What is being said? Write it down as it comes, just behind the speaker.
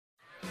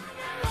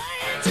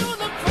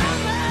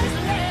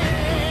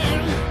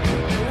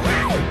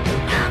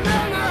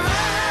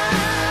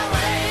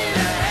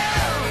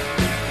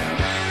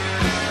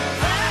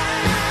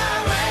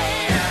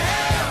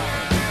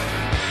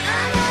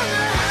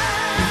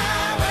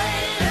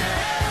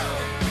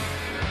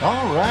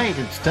right,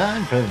 it's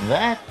time for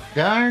That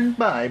Darn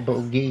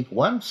Bible Geek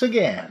once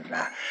again.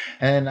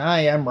 And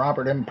I am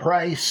Robert M.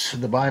 Price,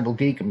 the Bible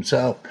Geek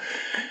himself.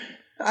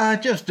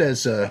 Just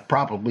as a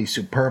probably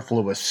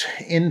superfluous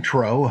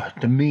intro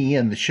to me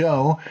and the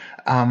show,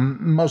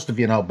 most of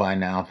you know by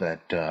now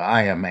that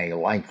I am a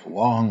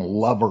lifelong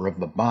lover of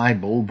the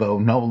Bible, though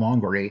no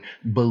longer a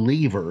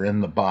believer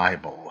in the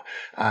Bible.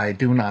 I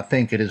do not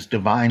think it is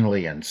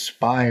divinely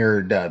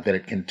inspired, that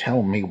it can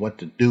tell me what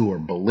to do or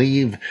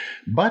believe,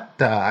 but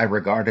I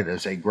regard it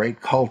as a great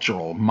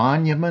cultural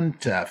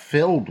monument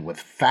filled with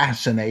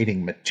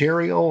fascinating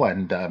material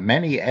and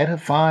many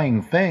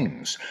edifying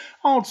things.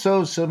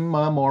 Also, some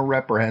more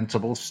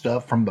reprehensible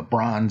stuff from the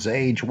Bronze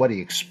Age. What do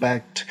you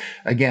expect?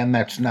 Again,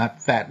 that's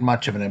not that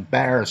much of an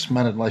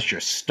embarrassment unless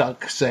you're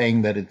stuck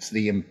saying that it's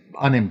the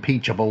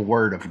unimpeachable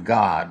Word of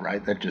God,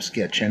 right? That just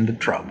gets you into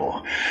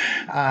trouble.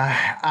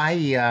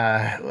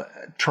 I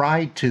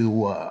try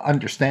to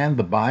understand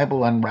the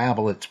Bible,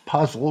 unravel its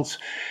puzzles,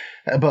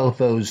 both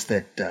those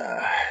that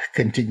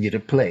continue to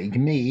plague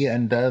me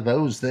and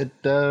those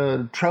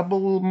that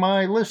trouble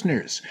my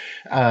listeners.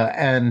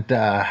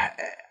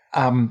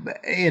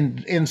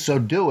 In so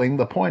doing,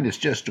 the point is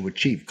just to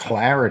achieve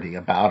clarity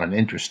about an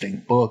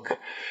interesting book.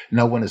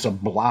 No one is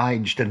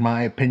obliged, in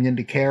my opinion,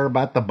 to care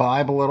about the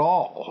Bible at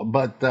all,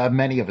 but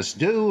many of us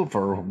do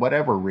for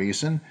whatever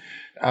reason.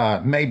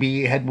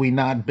 Maybe had we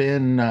not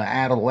been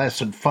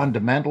adolescent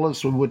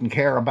fundamentalists, we wouldn't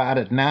care about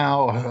it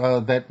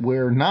now that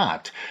we're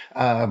not.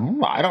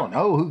 I don't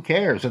know, who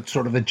cares? It's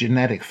sort of a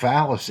genetic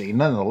fallacy.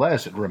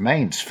 Nonetheless, it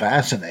remains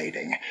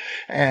fascinating.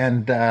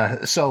 And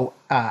so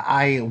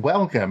I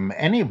welcome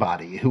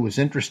anybody who is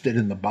interested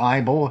in the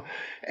Bible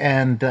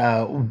and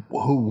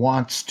who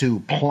wants to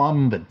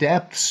plumb the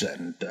depths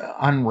and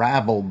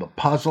unravel the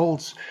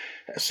puzzles.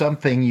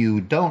 Something you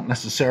don't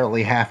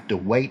necessarily have to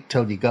wait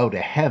till you go to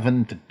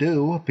heaven to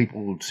do.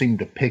 People seem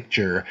to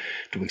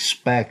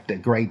expect a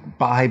great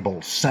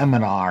Bible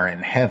seminar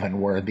in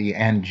heaven where the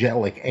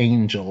angelic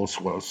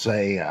angels will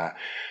say,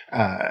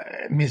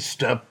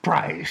 Mr.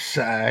 Price,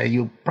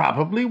 you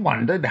probably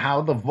wondered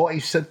how the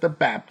voice at the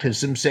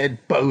baptism said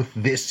both,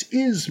 "This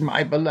is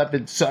my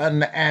beloved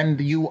son,"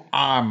 and "You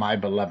are my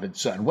beloved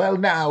son." Well,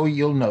 now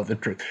you'll know the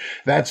truth.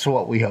 That's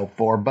what we hope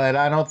for, but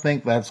I don't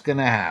think that's going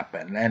to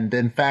happen. And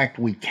in fact,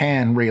 we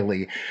can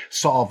really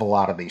solve a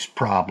lot of these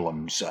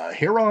problems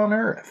here on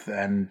Earth.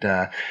 And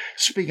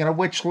speaking of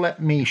which,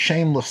 let me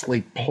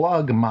shamelessly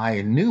plug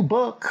my new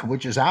book,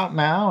 which is out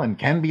now and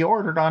can be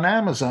ordered on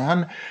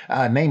Amazon,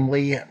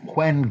 namely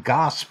When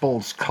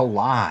Gospels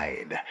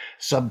Collide,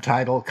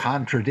 subtitle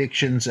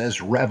Contradictions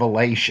as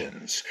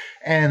Revelations.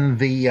 And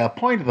the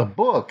point of the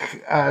book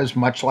is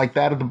much like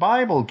that of the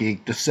Bible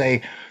Geek, to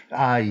say,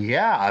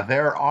 yeah,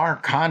 there are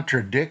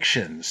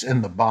contradictions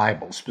in the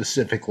Bible,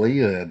 specifically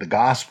the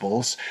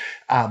Gospels,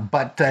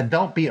 but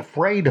don't be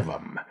afraid of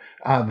them.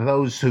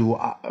 Those who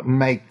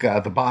make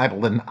the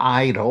Bible an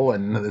idol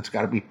and it's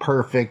got to be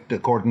perfect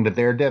according to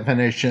their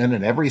definition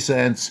in every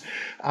sense,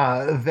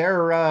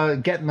 they're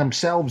getting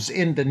themselves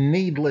into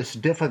needless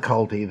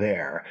difficulty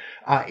there.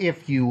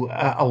 If you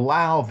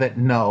allow that,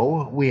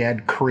 no, we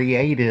had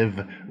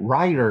creative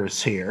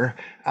writers here,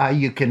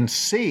 you can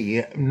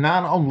see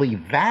not only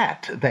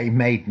that they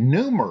made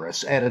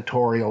numerous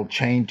editorial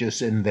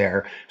changes in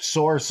their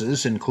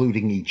sources,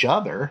 including each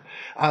other,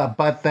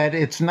 but that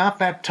it's not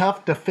that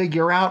tough to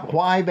figure out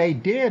why they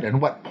did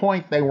and what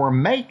point they were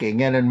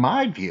making. And in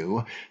my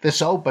view,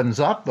 this opens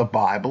up the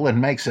Bible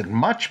and makes it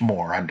much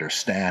more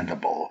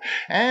understandable.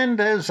 And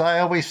as I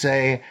always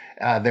say,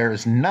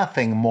 there's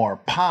nothing more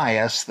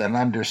pious than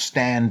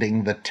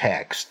understanding the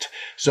text.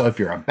 So if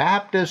you're a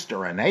Baptist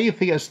or an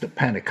atheist, a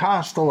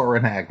Pentecostal or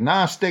an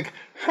agnostic,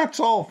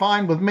 that's all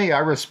fine with me. I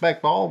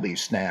respect all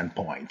these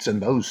standpoints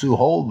and those who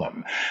hold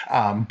them.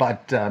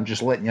 But I'm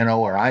just letting you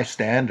know where I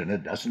stand, and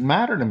it doesn't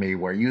matter to me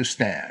where you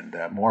stand.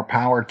 More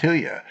power to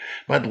you.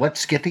 But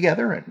let's get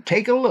together and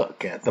take a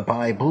look at the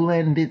Bible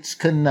and its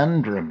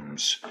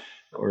conundrums.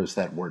 Or is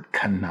that word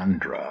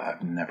conundra?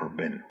 I've never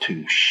been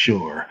too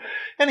sure.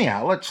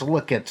 Anyhow, let's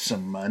look at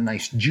some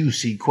nice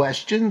juicy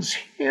questions.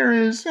 Here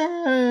is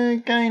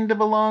kind of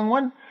a long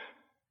one.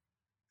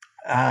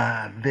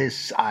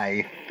 This,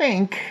 I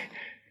think,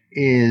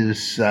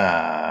 is...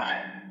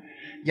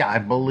 I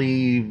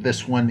believe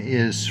this one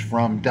is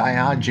from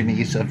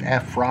Diogenes of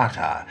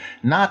Ephrata.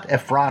 Not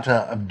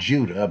Ephrata of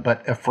Judah,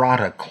 but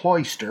Ephrata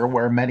Cloister,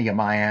 where many of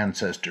my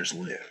ancestors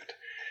lived.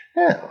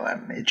 Oh,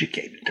 I'm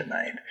educated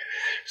tonight.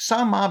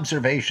 Some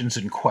observations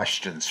and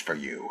questions for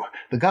you.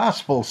 The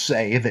Gospels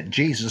say that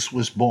Jesus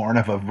was born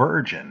of a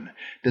virgin.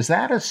 Does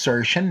that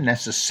assertion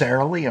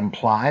necessarily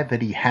imply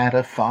that he had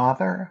a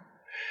father?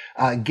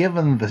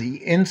 Given the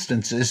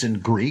instances in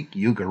Greek,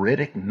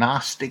 Ugaritic,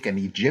 Gnostic, and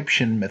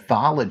Egyptian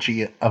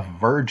mythology of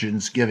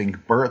virgins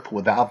giving birth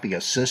without the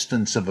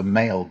assistance of a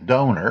male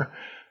donor,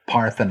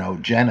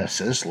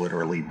 parthenogenesis,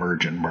 literally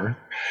virgin birth,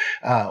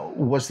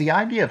 was the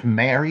idea of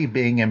Mary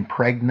being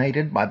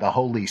impregnated by the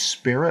Holy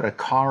Spirit a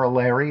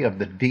corollary of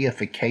the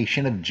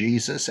deification of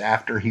Jesus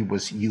after he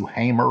was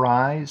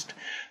euhemerized?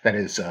 That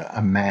is,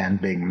 a man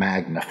being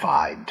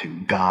magnified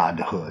to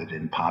godhood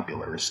in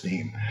popular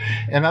esteem.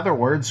 In other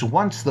words,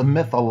 once the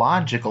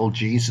mythological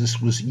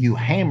Jesus was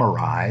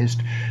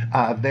euhemerized,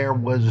 there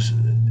was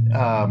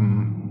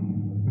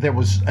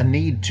a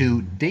need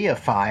to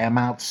deify him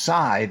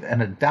outside an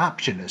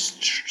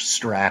adoptionist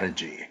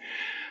strategy.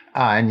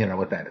 And you know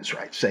what that is,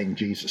 right? Saying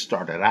Jesus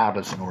started out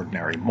as an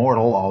ordinary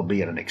mortal,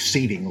 albeit an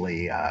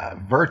exceedingly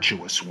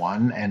virtuous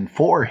one, and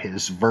for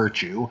his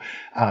virtue,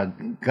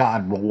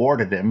 God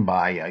rewarded him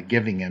by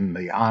giving him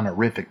the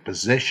honorific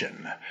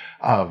position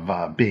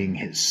of being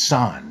his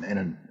son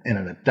in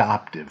an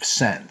adoptive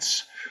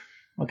sense.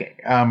 Okay,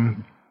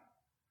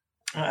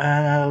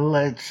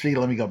 let's see,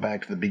 let me go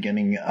back to the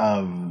beginning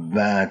of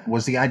that.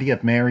 Was the idea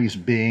of Mary's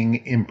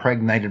being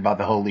impregnated by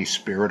the Holy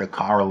Spirit a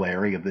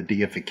corollary of the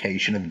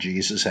deification of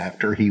Jesus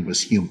after he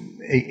was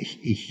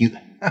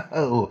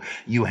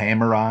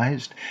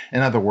euhemerized?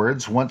 In other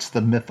words, once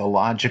the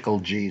mythological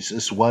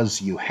Jesus was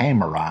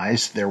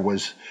euhemerized, there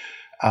was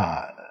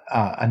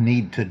a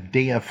need to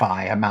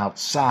deify him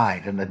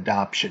outside an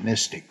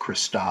adoptionistic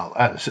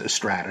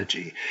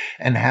strategy,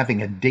 and having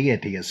a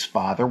deity as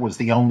father was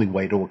the only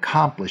way to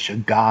accomplish a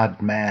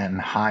God-man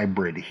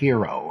hybrid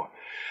hero.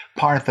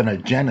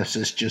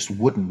 Parthenogenesis just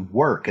wouldn't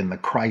work in the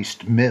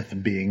Christ myth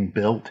being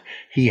built.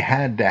 He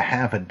had to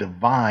have a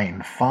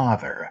divine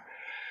father.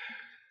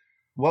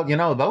 Well, you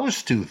know,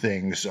 those two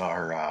things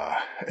are,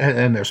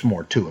 and there's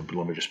more to it, but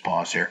let me just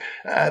pause here.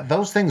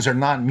 Those things are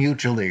not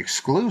mutually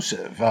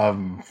exclusive.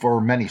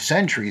 For many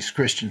centuries,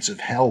 Christians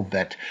have held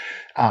that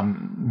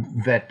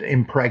that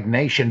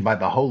impregnation by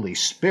the Holy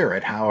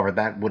Spirit, however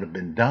that would have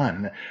been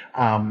done,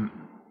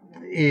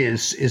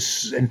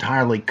 is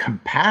entirely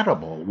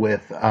compatible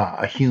with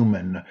a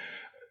human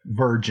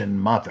virgin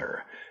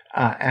mother.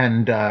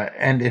 And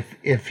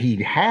if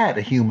he had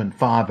a human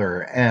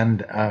father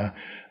and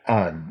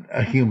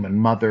a human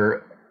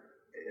mother,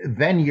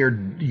 then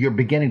you're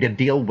beginning to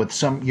deal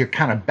with you're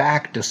kind of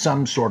back to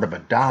some sort of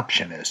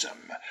adoptionism.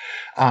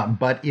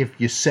 But if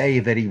you say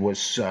that he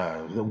was,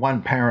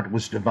 one parent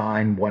was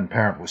divine, one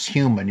parent was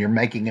human, you're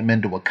making him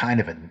into a kind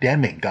of a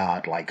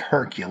demigod like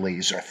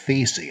Hercules or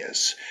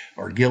Theseus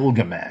or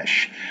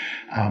Gilgamesh.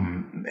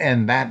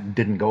 And that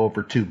didn't go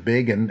over too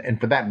big. And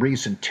for that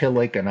reason,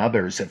 Tillich and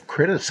others have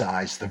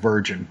criticized the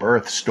virgin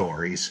birth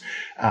stories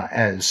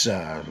as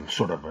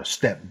sort of a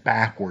step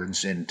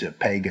backwards into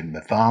pagan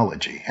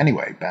mythology.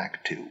 Anyway,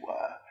 back to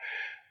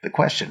the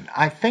question.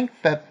 I think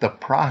that the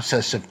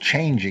process of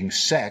changing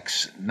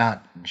sex,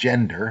 not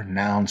gender,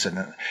 nouns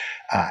and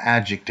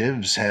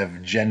adjectives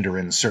have gender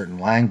in certain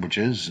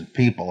languages, and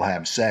people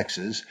have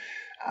sexes.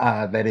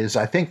 That is,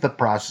 I think the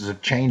process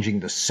of changing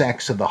the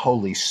sex of the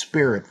Holy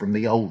Spirit from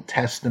the Old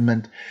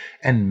Testament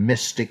and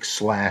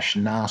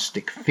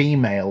mystic/Gnostic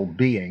female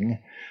being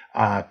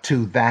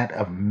to that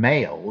of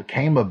male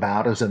came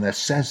about as a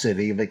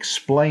necessity of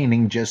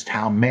explaining just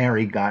how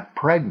Mary got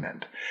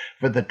pregnant,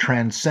 for the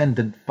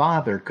transcendent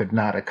Father could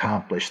not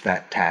accomplish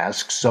that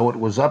task, so it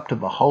was up to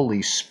the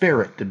Holy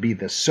Spirit to be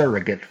the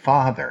surrogate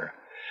father.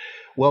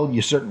 Well,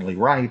 you're certainly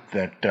right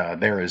that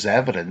there is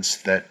evidence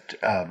that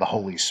the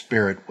Holy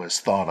Spirit was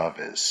thought of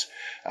as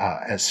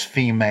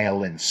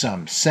female in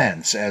some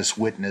sense, as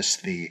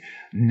witnessed the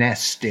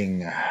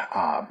nesting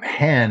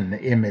hen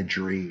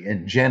imagery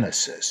in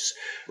Genesis.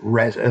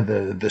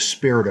 The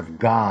Spirit of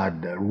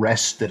God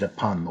rested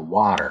upon the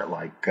water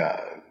like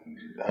a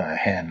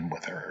hen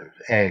with her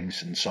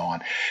eggs and so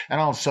on.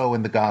 And also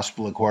in the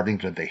Gospel according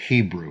to the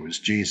Hebrews,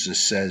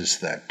 Jesus says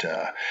that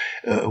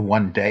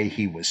one day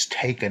he was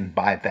taken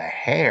by the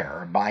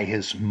hair by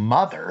his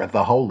mother,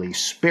 the Holy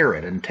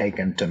Spirit, and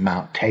taken to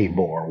Mount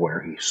Tabor,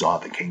 where he saw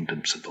the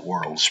kingdoms of the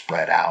world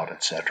spread out,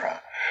 etc.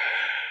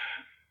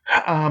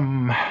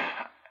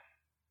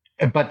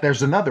 But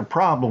there's another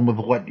problem with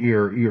what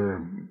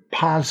you're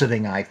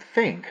positing, I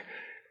think.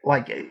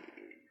 Like,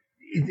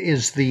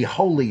 is the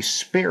Holy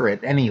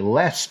Spirit any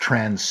less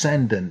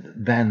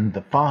transcendent than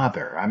the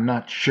Father? I'm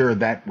not sure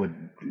that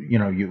would,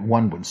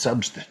 one would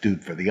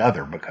substitute for the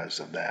other because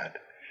of that.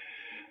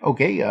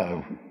 Okay,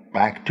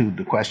 back to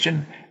the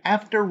question.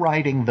 After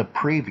writing the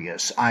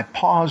previous, I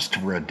paused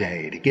for a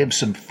day to give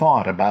some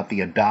thought about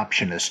the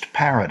adoptionist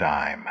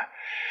paradigm.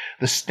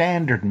 The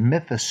standard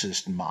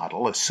mythicist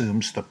model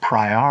assumes the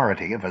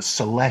priority of a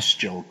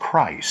celestial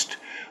Christ,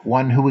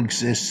 one who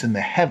exists in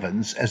the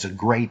heavens as a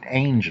great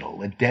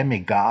angel, a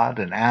demigod,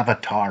 an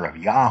avatar of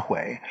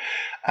Yahweh,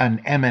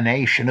 an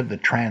emanation of the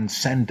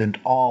transcendent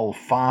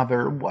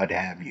All-Father, what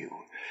have you.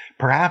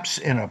 Perhaps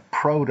in a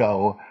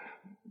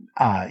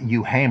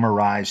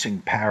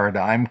proto-euhemerizing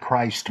paradigm,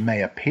 Christ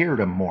may appear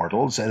to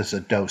mortals as a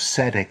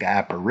docetic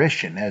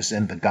apparition, as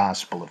in the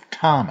Gospel of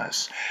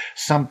Thomas,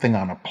 something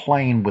on a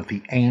plane with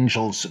the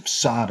angels of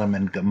Sodom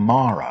and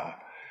Gomorrah,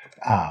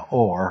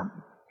 or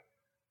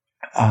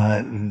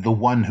the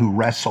one who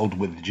wrestled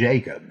with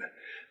Jacob.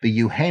 The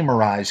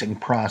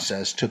euhemerizing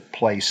process took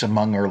place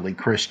among early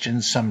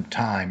Christians some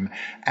time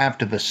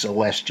after the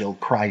celestial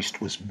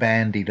Christ was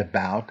bandied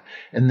about,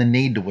 and the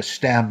need to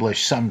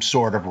establish some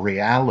sort of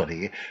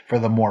reality for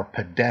the more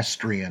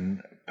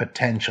pedestrian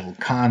potential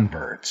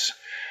converts.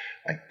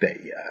 Like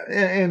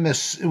in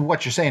this,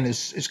 what you're saying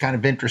is kind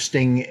of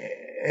interesting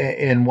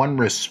in one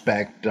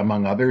respect,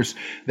 among others,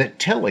 that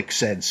Tillich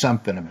said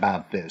something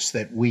about this,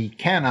 that we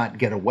cannot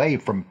get away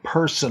from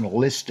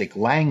personalistic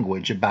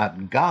language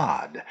about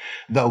God,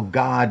 though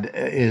God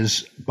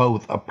is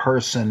both a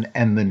person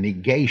and the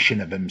negation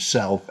of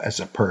himself as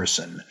a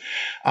person,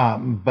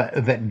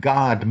 but that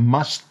God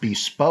must be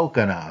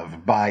spoken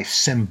of by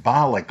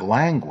symbolic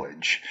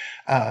language,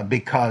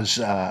 because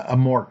a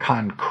more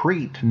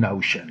concrete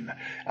notion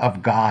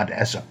of God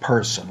as a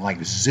person,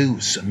 like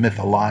Zeus, a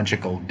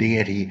mythological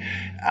deity,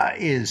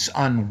 is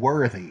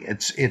unworthy.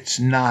 It's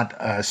not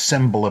a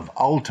symbol of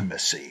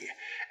ultimacy.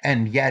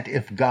 And yet,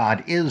 if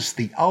God is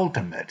the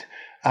ultimate,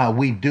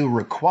 we do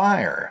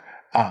require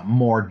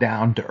more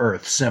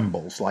down-to-earth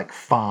symbols like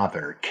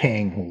Father,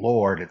 King,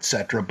 Lord,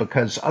 etc.,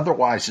 because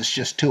otherwise it's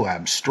just too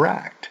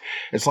abstract.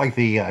 It's like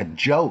the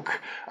joke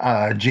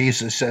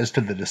Jesus says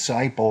to the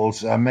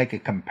disciples, make a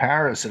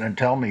comparison and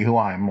tell me who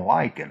I'm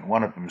like. And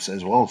one of them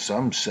says, well,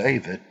 some say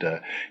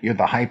that you're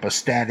the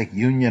hypostatic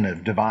union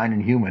of divine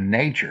and human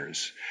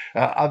natures.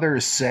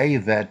 Others say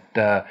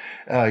that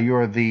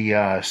you're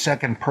the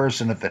second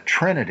person of the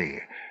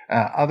Trinity.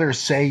 Others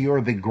say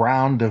you're the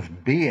ground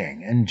of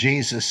being. And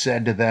Jesus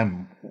said to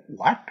them,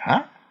 what,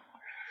 huh?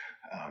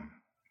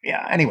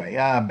 Anyway,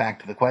 back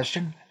to the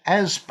question.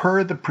 As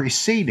per the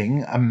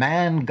preceding, a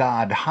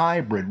man-God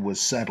hybrid was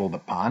settled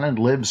upon and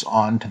lives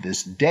on to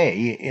this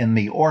day in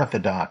the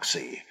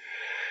orthodoxy.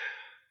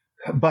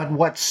 But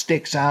what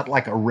sticks out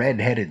like a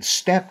red-headed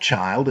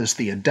stepchild is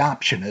the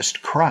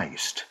adoptionist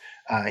Christ.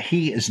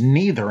 He is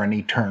neither an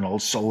eternal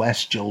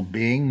celestial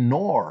being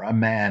nor a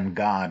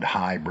man-God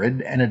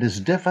hybrid, and it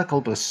is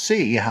difficult to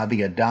see how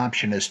the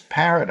adoptionist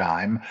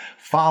paradigm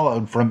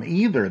followed from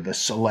either the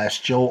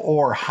celestial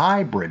or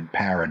hybrid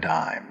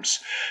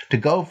paradigms. To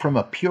go from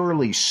a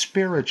purely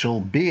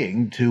spiritual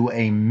being to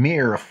a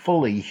mere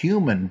fully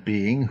human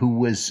being who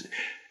was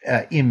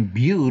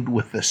imbued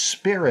with the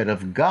Spirit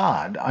of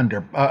God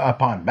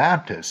upon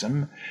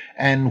baptism,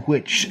 and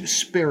which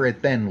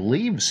Spirit then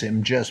leaves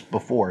him just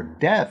before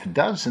death,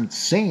 doesn't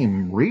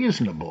seem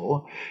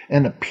reasonable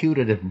in a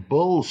putative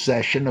bull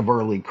session of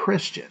early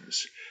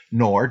Christians.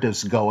 Nor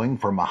does going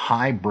from a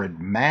hybrid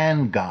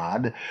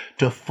man-God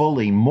to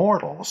fully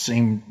mortal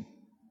seem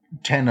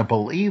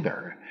tenable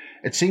either.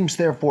 It seems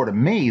therefore to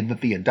me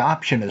that the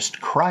adoptionist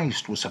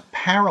Christ was a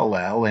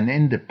parallel and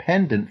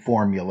independent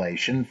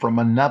formulation from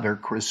another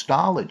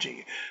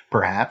Christology,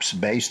 perhaps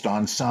based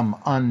on some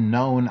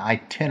unknown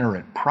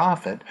itinerant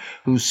prophet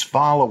whose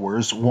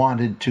followers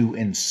wanted to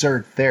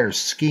insert their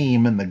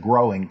scheme in the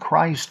growing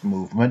Christ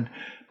movement,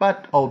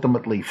 but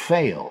ultimately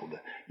failed.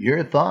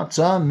 Your thoughts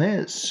on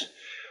this?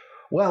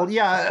 Well,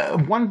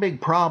 one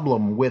big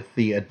problem with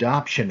the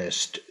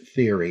adoptionist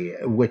theory,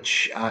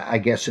 which I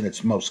guess in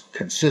its most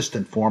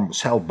consistent form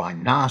was held by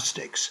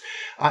Gnostics,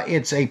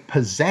 it's a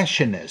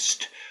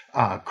possessionist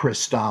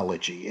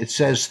Christology. It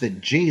says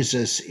that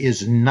Jesus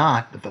is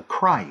not the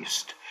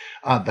Christ.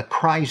 The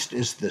Christ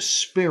is the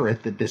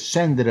Spirit that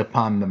descended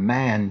upon the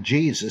man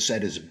Jesus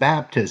at his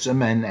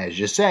baptism and, as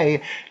you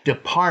say,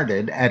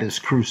 departed at his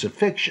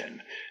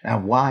crucifixion. Now,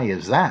 why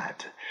is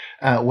that?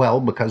 Well,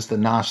 because the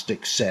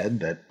Gnostics said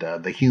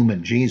that the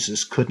human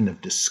Jesus couldn't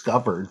have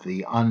discovered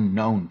the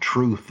unknown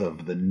truth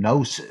of the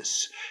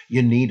gnosis.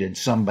 You needed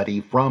somebody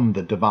from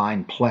the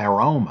divine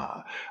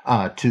pleroma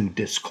to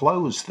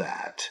disclose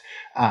that.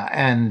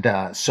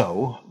 And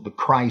so the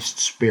Christ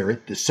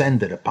Spirit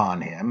descended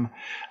upon him,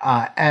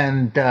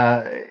 and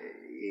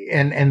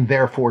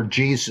therefore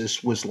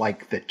Jesus was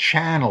like the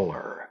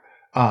channeler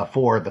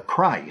for the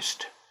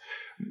Christ.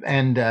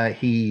 And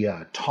he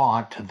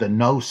taught the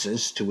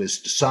gnosis to his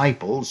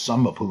disciples,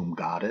 some of whom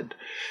got it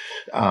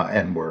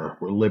and were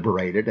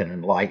liberated and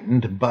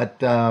enlightened. But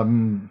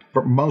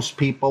for most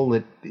people,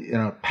 it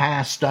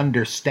passed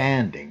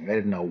understanding. They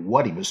didn't know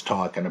what he was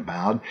talking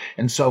about.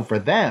 And so for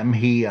them,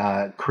 he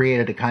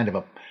created a kind of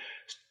a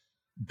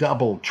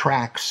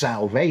double-track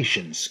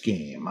salvation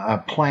scheme.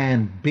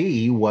 Plan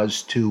B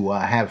was to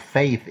have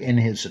faith in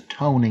his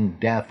atoning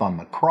death on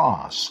the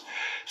cross.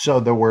 So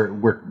there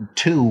were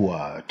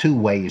two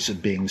ways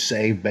of being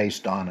saved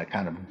based on a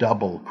kind of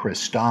double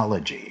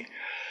Christology.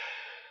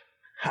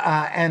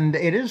 And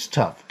it is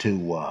tough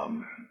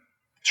to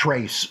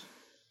trace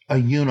a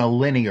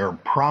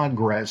unilinear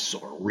progress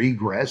or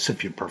regress,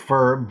 if you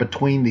prefer,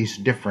 between these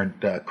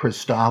different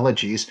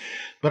Christologies.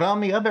 But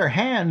on the other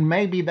hand,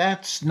 maybe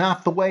that's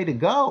not the way to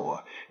go.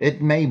 It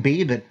may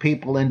be that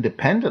people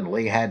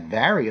independently had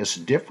various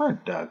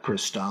different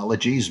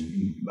Christologies,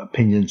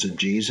 opinions of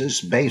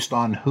Jesus, based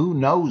on who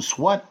knows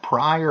what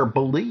prior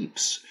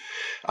beliefs.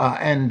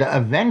 And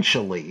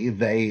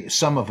eventually,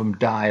 some of them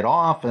died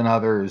off and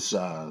others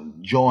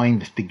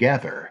joined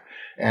together.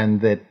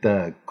 and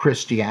that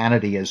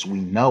Christianity as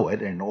we know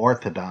it and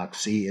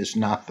orthodoxy is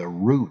not the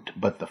root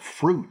but the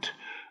fruit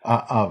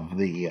of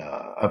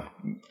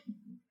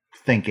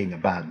thinking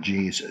about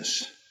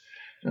Jesus.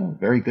 So,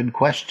 very good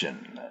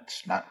question.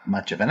 That's not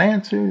much of an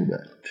answer,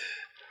 but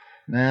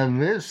now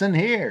this and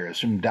here is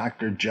from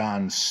Dr.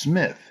 John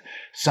Smith,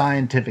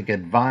 scientific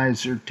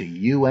advisor to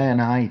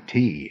UNIT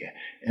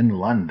in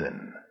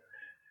London.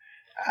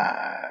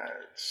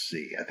 Let's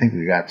see, I think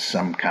we got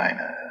some kind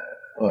of,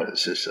 what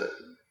is this, a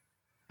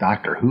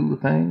Doctor Who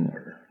thing,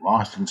 or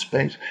Lost in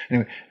Space?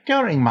 Anyway,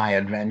 during my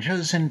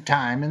adventures in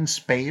time and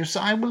space,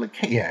 I will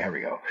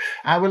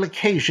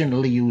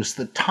occasionally use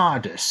the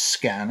TARDIS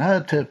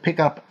scanner to pick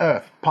up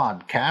Earth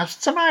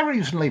podcasts, and I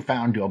recently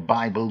found your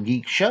Bible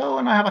Geek show,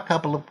 and I have a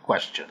couple of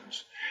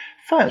questions.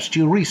 First,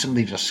 you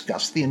recently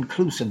discussed the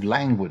inclusive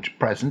language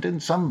present in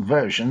some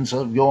versions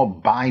of your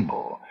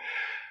Bible.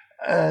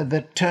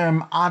 The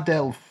term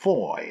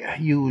adelphoi,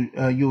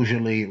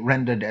 usually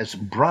rendered as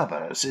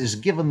brothers, is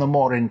given the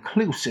more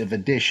inclusive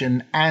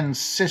addition and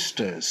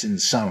sisters in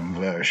some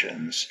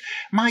versions.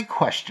 My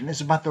question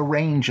is about the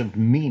range of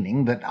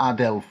meaning that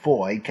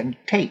adelphoi can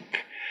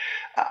take.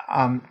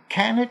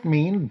 Can it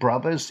mean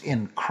brothers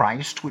in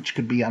Christ, which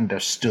could be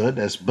understood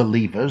as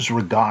believers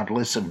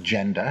regardless of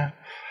gender?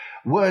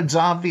 Words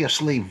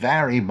obviously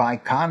vary by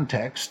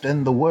context,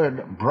 and the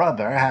word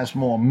brother has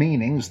more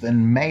meanings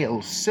than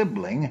male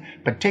sibling,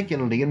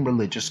 particularly in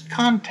religious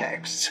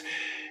contexts.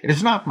 It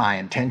is not my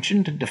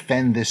intention to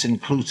defend this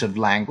inclusive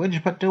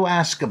language, but to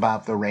ask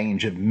about the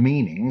range of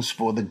meanings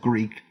for the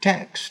Greek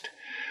text.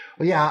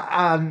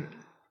 I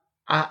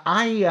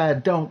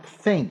don't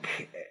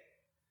think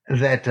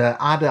that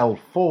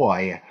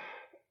adelphoi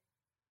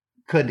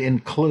could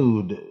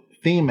include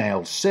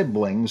female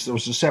siblings. There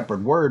was a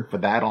separate word for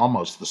that,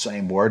 almost the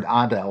same word,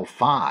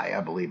 adelphoi,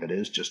 I believe it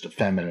is, just a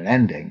feminine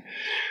ending.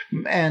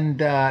 And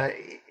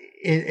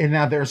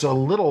now there's a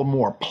little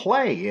more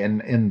play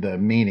in the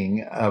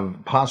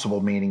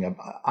possible meaning of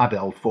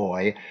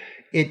adelphoi.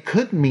 It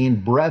could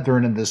mean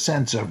brethren in the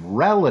sense of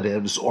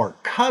relatives or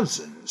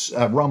cousins.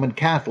 Roman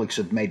Catholics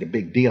have made a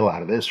big deal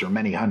out of this for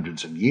many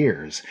hundreds of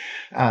years,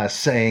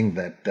 saying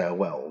that,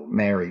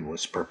 Mary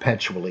was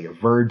perpetually a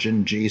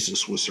virgin,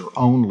 Jesus was her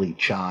only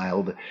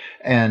child,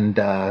 and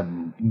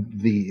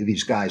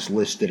these guys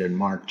listed in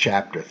Mark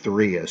chapter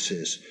 3 as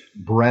his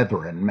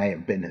brethren may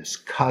have been his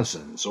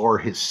cousins or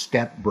his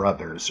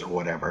stepbrothers or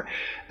whatever.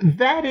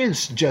 That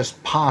is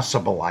just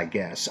possible, I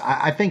guess.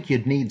 I think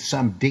you'd need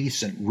some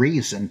decent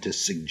reason to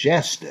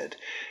suggest it.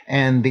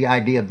 And the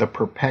idea of the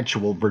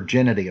perpetual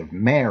virginity of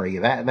Mary,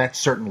 that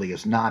certainly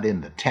is not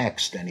in the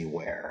text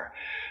anywhere.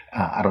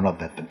 I don't know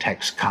that the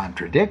text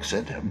contradicts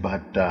it,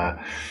 but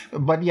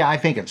yeah, I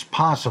think it's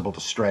possible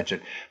to stretch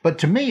it. But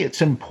to me, it's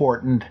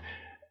important,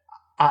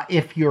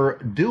 if you're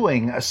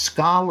doing a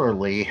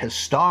scholarly,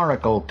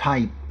 historical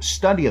type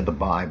study of the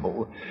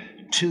Bible,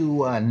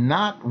 to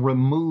not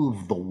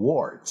remove the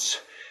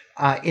warts.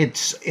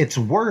 It's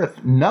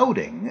worth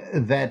noting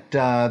that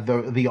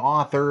the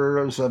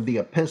authors of the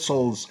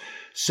epistles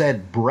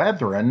said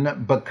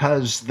brethren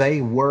because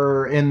they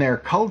were, in their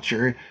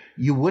culture,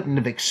 you wouldn't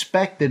have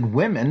expected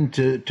women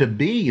to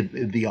be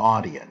the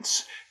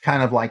audience.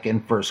 Kind of like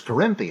in 1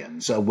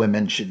 Corinthians,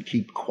 women should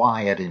keep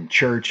quiet in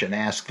church and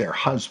ask their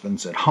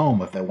husbands at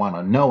home if they want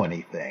to know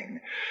anything.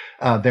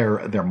 There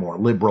are more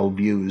liberal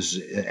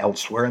views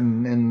elsewhere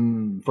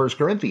in 1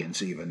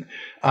 Corinthians even.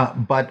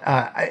 But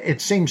it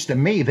seems to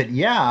me that,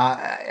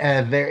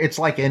 it's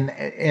like in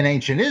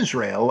ancient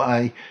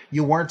Israel,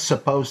 you weren't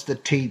supposed to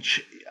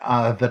teach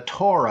the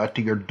Torah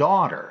to your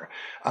daughter.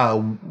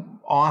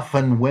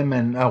 Often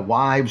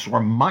wives were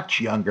much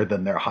younger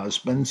than their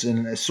husbands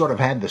and sort of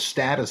had the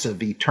status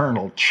of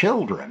eternal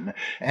children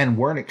and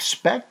weren't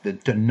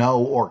expected to know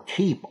or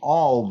keep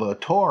all the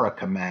Torah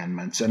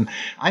commandments. And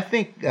I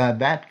think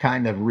that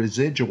kind of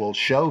residual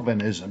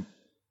chauvinism,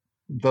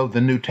 though the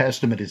New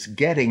Testament is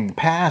getting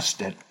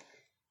past it,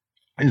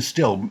 is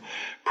still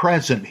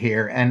present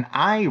here. And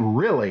I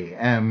really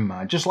am,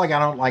 just like I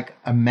don't like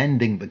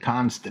amending the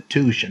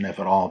Constitution, if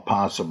at all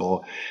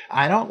possible,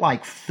 I don't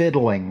like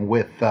fiddling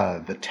with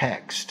the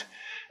text.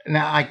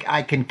 Now,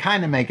 I can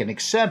kind of make an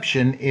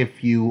exception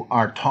if you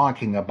are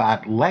talking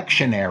about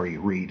lectionary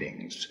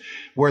readings,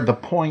 where the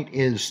point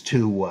is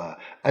to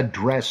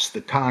address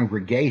the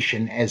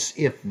congregation as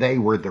if they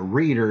were the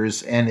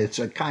readers, and it's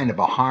a kind of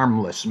a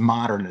harmless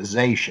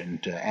modernization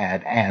to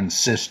add "and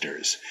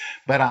sisters."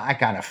 But I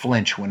kind of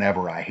flinch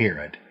whenever I hear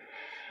it.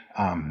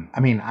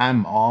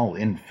 I'm all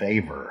in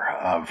favor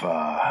of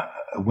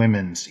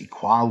women's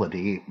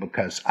equality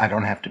because I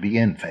don't have to be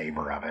in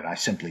favor of it. I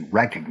simply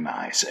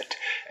recognize it.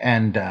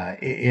 And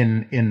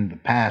in the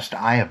past,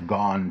 I have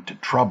gone to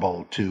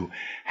trouble to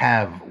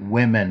have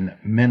women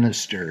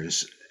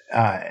ministers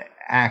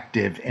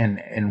active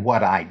in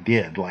what I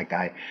did. Like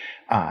I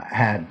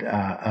had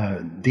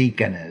a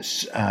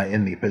deaconess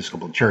in the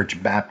Episcopal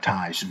Church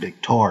baptize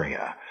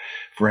Victoria,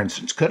 for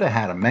instance. Could have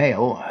had a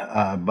male,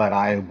 but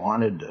I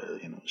wanted to,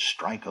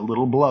 strike a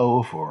little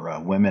blow for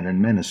women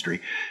in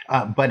ministry.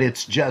 But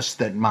it's just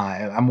that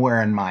I'm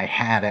wearing my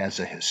hat as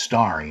a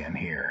historian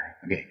here.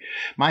 Okay.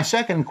 My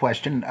second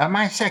question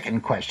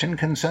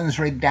concerns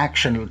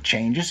redactional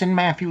changes in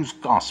Matthew's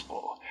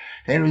gospel.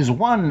 There is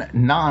one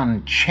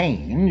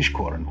non-change,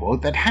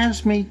 quote-unquote, that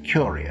has me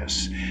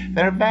curious.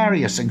 There are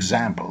various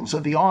examples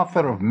of the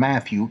author of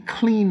Matthew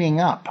cleaning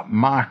up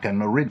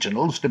Markan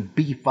originals to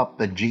beef up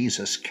the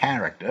Jesus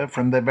character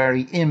from the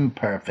very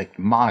imperfect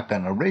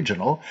Markan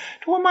original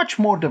to a much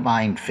more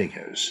divine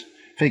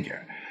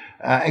figure.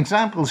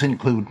 Examples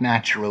include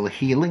natural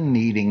healing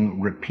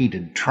needing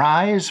repeated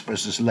tries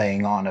versus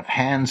laying on of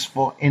hands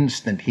for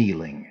instant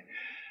healing.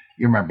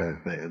 You remember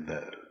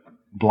the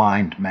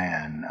blind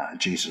man,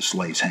 Jesus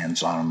lays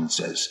hands on him and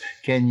says,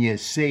 "Can you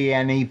see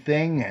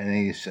anything?" And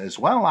he says,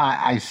 "Well,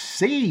 I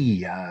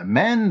see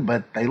men,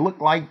 but they look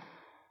like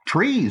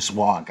trees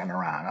walking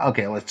around."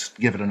 "Okay, let's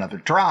give it another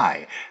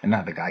try." And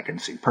now the guy can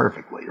see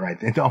perfectly, right?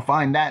 They don't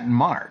find that in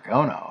Mark.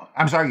 Oh, no.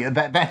 I'm sorry,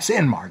 that's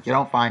in Mark. You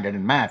don't find it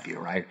in Matthew,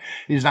 right?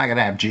 He's not going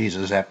to have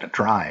Jesus have to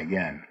try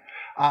again.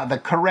 The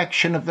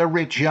correction of the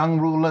rich young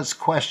ruler's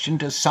question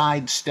to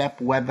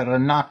sidestep whether or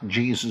not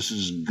Jesus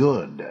is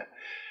good.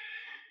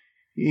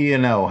 You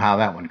know how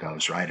that one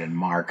goes, right, in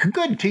Mark.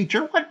 "Good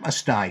teacher, what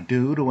must I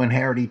do to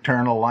inherit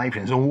eternal life?"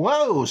 And he says,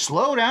 "Whoa,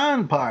 slow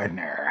down,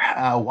 partner.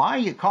 Why are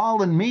you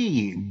calling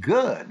me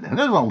good?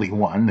 There's only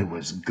one who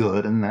is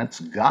good, and that's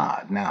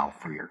God. Now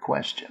for your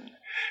question."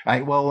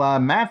 Right, well,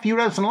 Matthew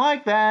doesn't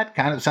like that.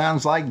 Kind of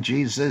sounds like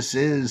Jesus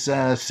is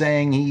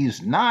saying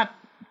he's not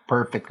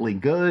perfectly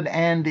good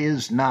and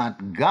is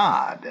not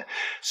God.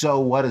 So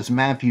what does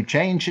Matthew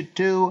change it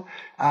to?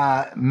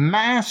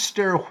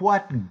 "Master,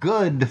 what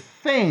good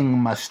thing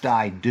must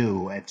I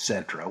do?"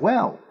 etc.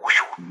 Well,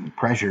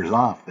 pressure's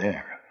off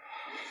there.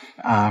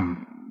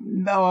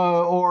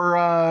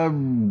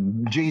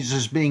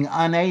 Jesus being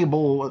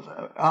unable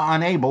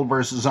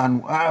versus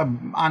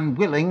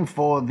unwilling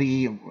for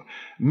the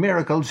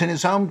miracles in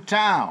his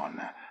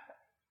hometown.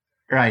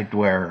 Right,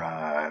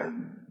 where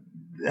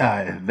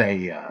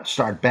they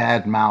start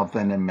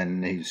bad-mouthing him,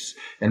 and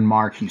in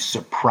Mark, he's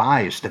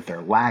surprised at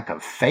their lack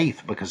of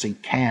faith because he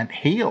can't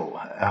heal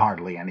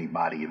hardly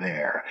anybody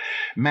there.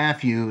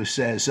 Matthew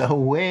says, "Oh,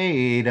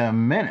 wait a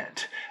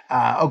minute.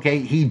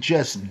 Okay, he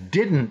just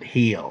didn't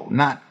heal,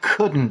 not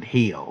couldn't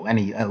heal," and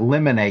he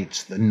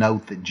eliminates the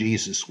note that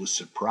Jesus was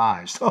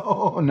surprised.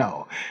 Oh,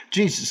 no.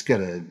 Jesus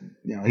could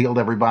have healed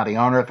everybody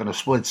on earth in a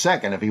split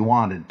second if he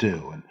wanted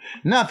to, and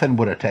nothing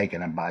would have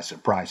taken him by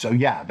surprise. So,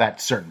 yeah,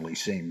 that certainly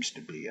seems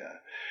to be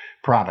a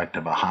product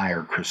of a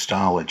higher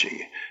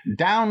Christology.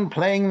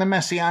 Downplaying the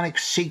messianic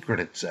secret,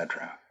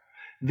 etc.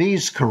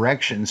 These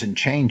corrections and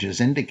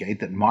changes indicate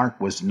that Mark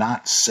was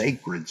not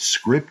sacred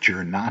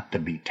scripture not to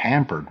be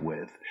tampered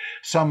with.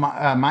 So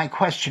my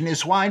question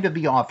is, why did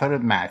the author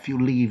of Matthew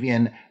leave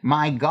in,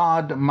 my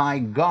God,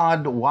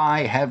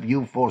 why have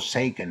you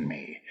forsaken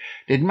me?"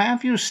 Did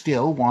Matthew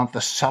still want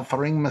the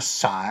suffering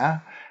Messiah?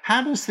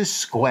 How does this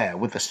square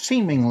with the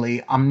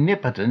seemingly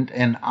omnipotent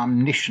and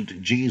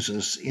omniscient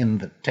Jesus in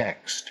the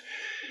text?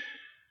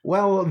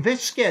 Well,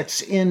 this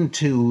gets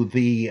into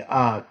the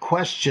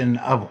question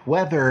of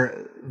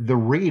whether the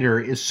reader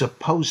is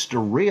supposed to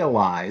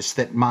realize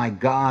that my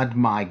God,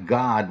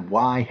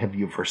 why have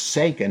you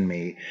forsaken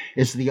me,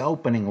 is the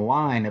opening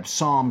line of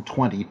Psalm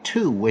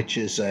 22, which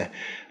is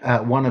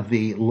one of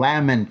the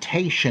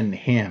lamentation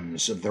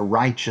hymns of the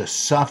righteous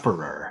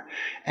sufferer.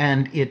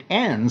 And it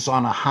ends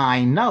on a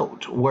high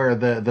note where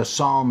the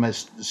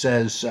psalmist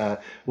says,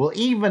 well,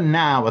 even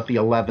now at the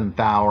 11th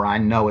hour, I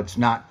know it's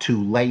not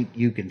too late.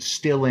 You can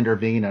still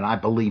intervene, and I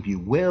believe you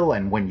will.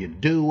 And when you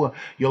do,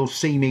 you'll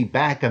see me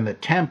back in the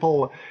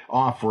temple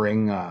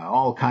offering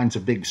all kinds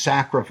of big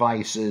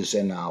sacrifices,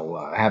 and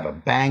I'll have a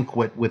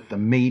banquet with the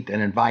meat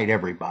and invite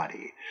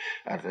everybody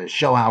to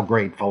show how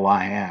grateful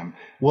I am.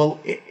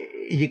 Well,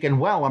 you can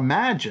well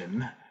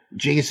imagine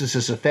Jesus,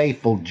 as a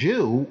faithful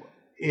Jew,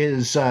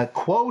 is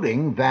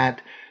quoting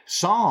that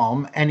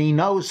psalm, and he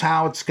knows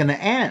how it's going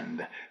to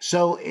end.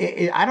 So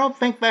I don't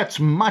think that's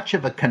much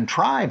of a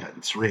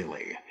contrivance,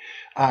 really.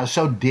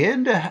 So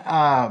did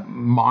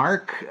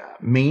Mark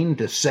mean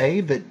to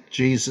say that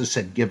Jesus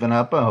had given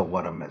up? Oh,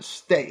 what a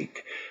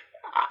mistake.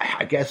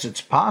 I guess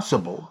it's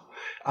possible.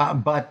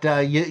 But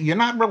you're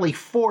not really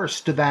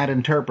forced to that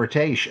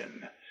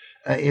interpretation.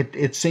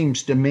 It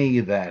seems to me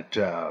that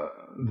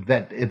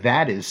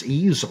that is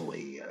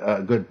easily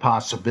a good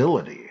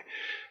possibility.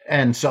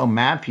 And so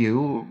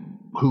Matthew,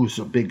 who's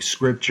a big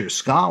scripture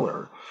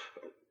scholar,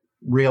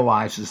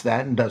 realizes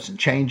that and doesn't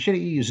change it.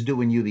 He's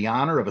doing you the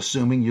honor of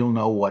assuming you'll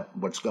know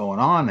what's going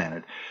on in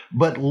it.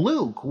 But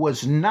Luke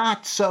was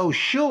not so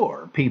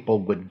sure people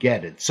would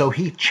get it, so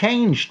he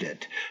changed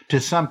it to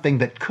something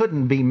that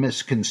couldn't be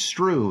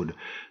misconstrued.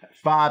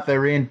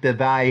 Father, into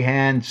thy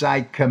hands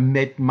I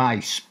commit my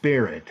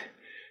spirit.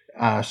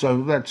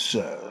 So that's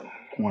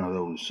one of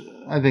those,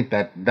 I think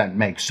that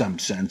makes some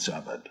sense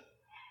of it.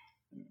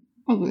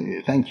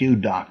 Thank you,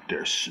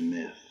 Dr.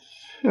 Smith.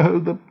 Oh,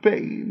 the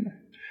pain.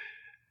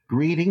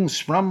 Greetings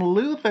from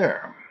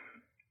Luther.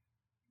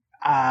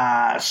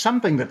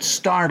 Something that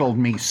startled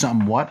me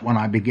somewhat when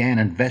I began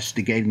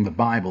investigating the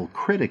Bible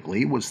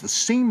critically was the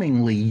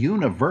seemingly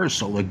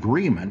universal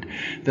agreement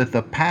that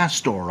the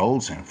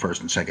Pastorals, in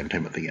 1st and 2nd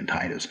Timothy and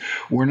Titus,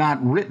 were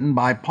not written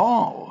by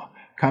Paul.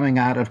 Coming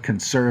out of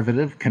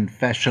conservative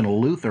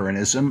confessional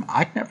Lutheranism,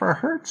 I'd never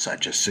heard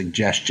such a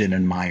suggestion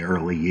in my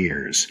early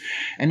years.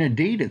 And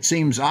indeed, it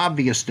seems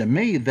obvious to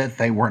me that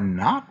they were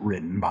not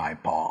written by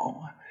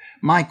Paul.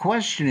 My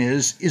question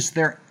is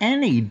there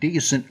any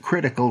decent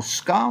critical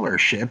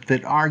scholarship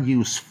that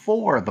argues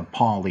for the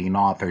Pauline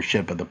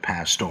authorship of the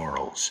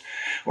Pastorals?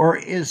 Or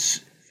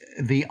is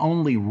the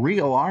only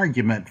real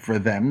argument for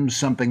them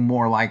something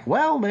more like,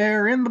 well,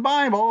 they're in the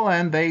Bible,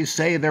 and they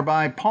say they're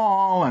by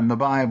Paul, and the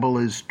Bible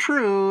is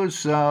true,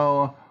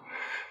 so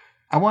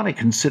I want to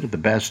consider the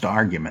best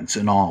arguments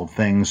in all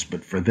things,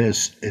 but for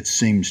this, it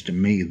seems to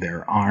me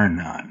there are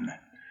none.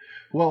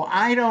 Well,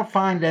 I don't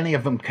find any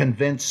of them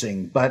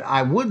convincing, but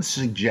I would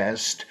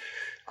suggest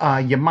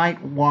you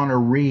might want to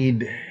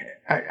read.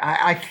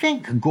 I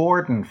think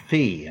Gordon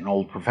Fee, an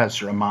old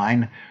professor of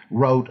mine,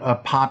 wrote a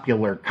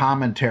popular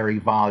commentary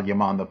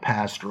volume on the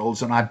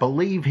Pastorals, and I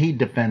believe he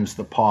defends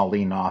the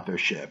Pauline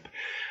authorship.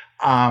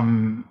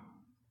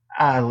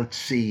 Let's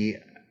see.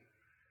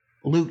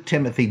 Luke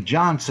Timothy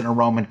Johnson, a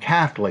Roman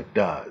Catholic,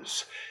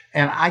 does.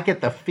 And I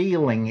get the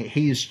feeling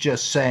he's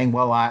just saying,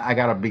 well, I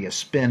got to be a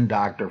spin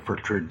doctor for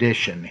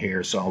tradition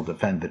here, so I'll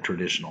defend the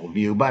traditional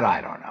view, but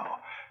I don't know.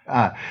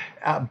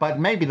 But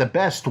maybe the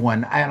best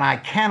one, and I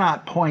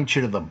cannot point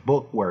you to the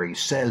book where he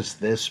says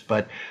this,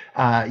 but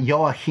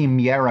Joachim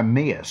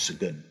Jeremias, a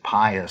good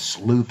pious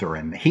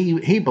Lutheran,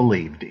 he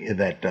believed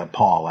that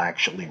Paul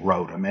actually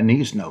wrote him, and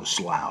he's no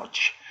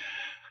slouch.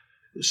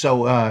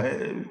 So,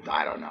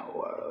 I don't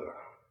know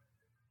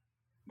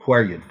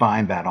where you'd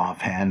find that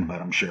offhand, but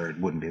I'm sure it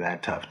wouldn't be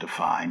that tough to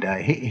find.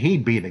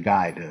 He'd be the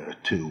guy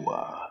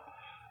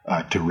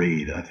to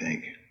read, I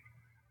think.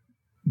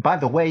 By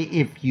the way,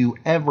 if you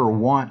ever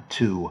want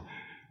to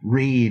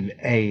read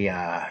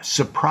a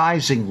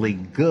surprisingly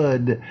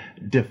good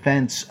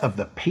defense of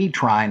the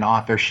Petrine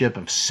authorship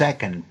of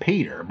 2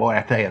 Peter, boy,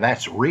 I tell you,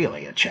 that's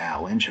really a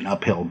challenge, an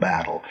uphill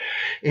battle.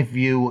 If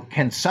you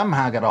can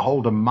somehow get a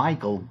hold of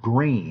Michael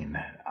Green,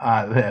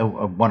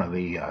 one of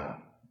the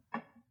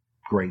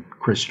great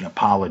Christian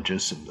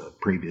apologists of the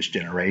previous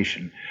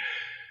generation,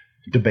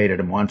 debated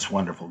him once,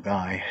 wonderful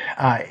guy.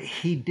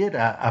 He did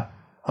a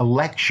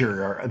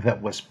lecture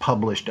that was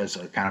published as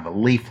a kind of a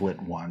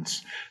leaflet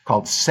once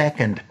called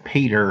 2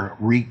 Peter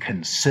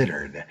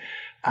Reconsidered.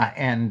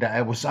 And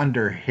it was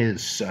under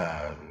his,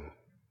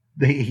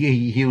 he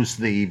used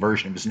the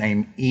version of his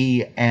name,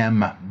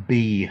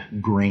 E.M.B.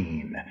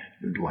 Green,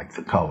 like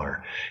the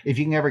color. If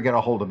you can ever get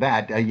a hold of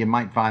that, you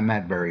might find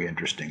that very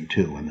interesting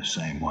too in the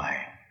same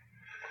way.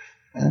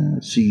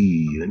 Let's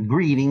see.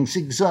 Greetings,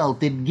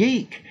 Exalted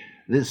Geek.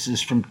 This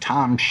is from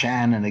Tom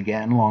Shannon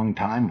again,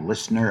 longtime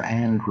listener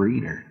and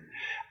reader.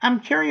 I'm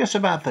curious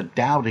about the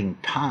Doubting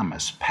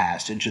Thomas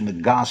passage in the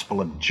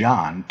Gospel of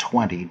John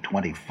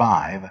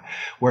 20:25,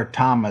 where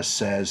Thomas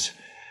says,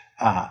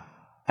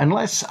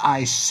 unless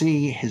I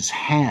see his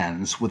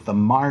hands with the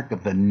mark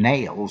of the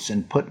nails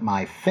and put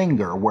my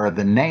finger where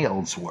the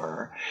nails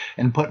were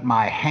and put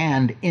my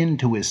hand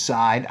into his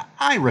side,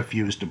 I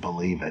refuse to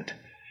believe it.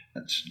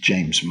 That's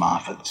James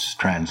Moffatt's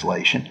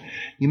translation.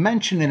 You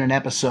mentioned in an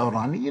episode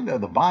on either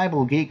the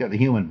Bible Geek or the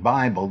Human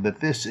Bible that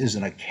this is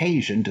an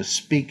occasion to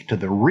speak to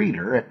the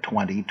reader at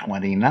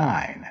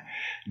 20:29.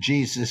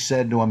 Jesus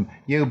said to him,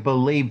 "You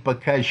believe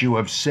because you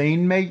have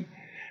seen me?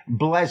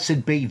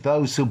 Blessed be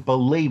those who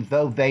believe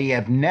though they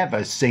have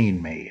never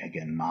seen me."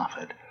 Again,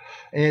 Moffatt.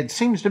 It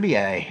seems to be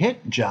a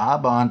hit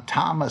job on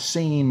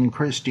Thomasine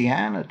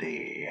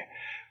Christianity.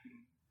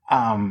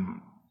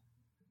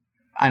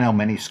 I know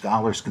many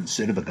scholars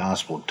consider the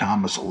Gospel of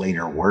Thomas a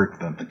later work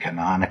than the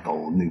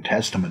canonical New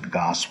Testament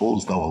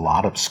Gospels, though a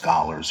lot of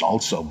scholars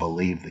also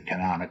believe the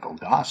canonical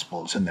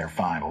Gospels in their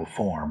final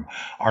form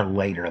are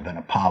later than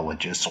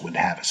apologists would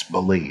have us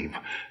believe,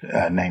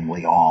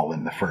 namely all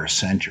in the 1st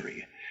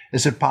century.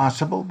 Is it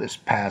possible this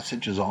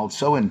passage is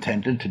also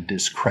intended to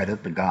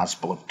discredit the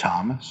Gospel of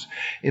Thomas?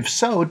 If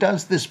so,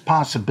 does this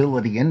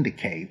possibility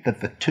indicate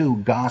that the two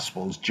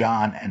Gospels,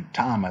 John and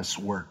Thomas,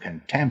 were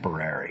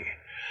contemporary?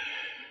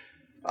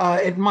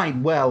 It might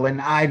well,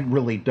 and I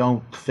really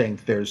don't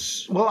think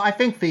there's... Well, I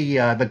think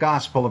the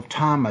Gospel of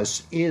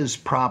Thomas is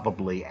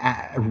probably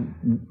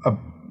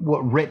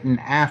written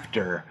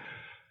after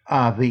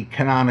the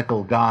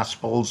canonical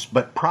Gospels,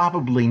 but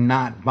probably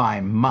not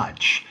by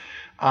much.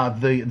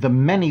 The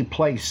many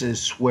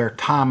places where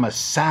Thomas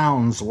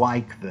sounds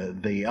like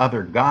the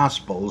other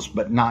Gospels,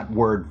 but not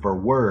word for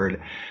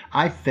word,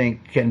 I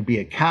think can be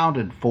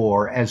accounted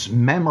for as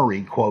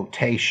memory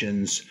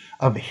quotations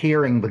of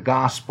hearing the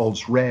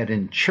Gospels read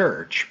in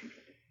church,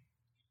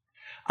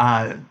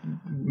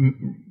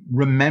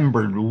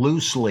 remembered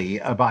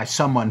loosely by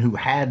someone who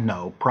had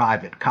no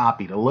private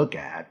copy to look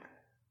at.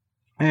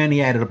 And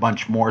he added a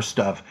bunch more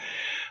stuff.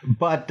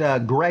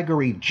 But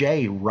Gregory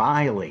J.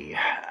 Riley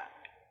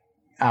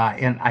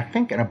and I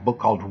think in a book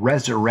called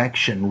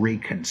Resurrection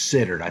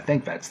Reconsidered. I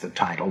think that's the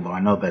title, though I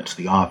know that's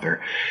the author.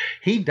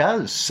 He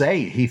does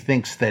say he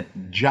thinks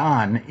that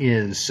John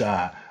is,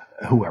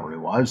 whoever he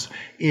was,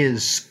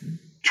 is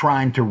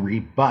trying to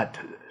rebut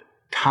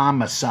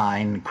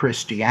Thomasine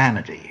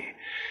Christianity.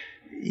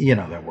 You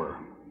know, there were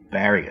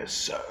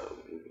various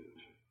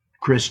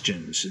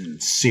Christians in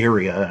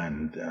Syria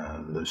and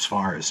as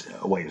far as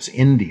away as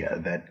India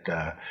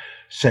that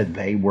said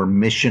they were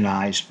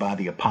missionized by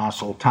the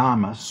Apostle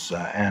Thomas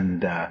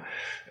and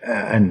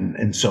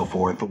so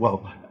forth.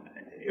 Well,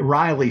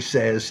 Riley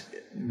says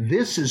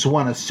this is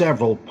one of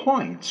several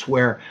points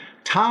where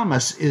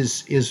Thomas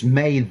is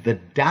made the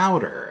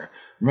doubter.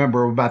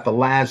 Remember about the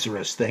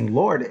Lazarus thing.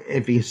 Lord,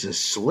 if he's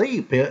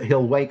asleep,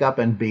 he'll wake up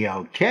and be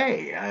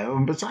okay.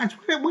 Besides,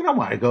 we don't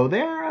want to go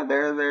there.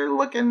 They're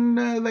looking.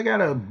 They got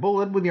a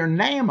bullet with your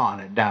name on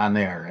it down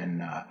there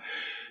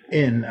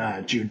in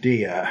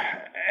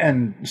Judea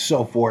and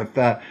so forth.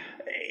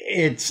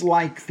 It's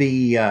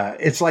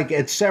like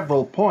at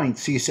several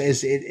points he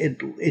says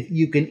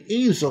you can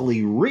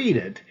easily read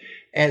it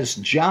as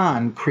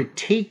John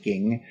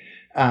critiquing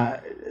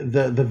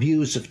the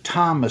views of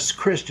Thomas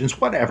Christians,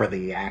 whatever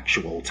the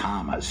actual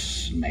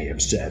Thomas may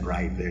have said,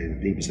 right?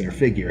 He was their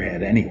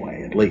figurehead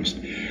anyway, at least.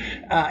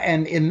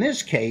 And in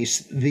this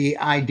case, the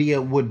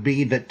idea would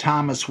be that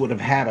Thomas would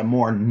have had a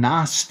more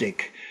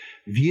Gnostic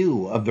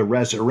view of the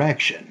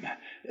resurrection,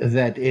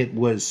 that it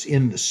was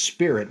in the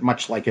spirit,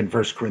 much like in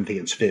 1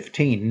 Corinthians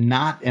 15,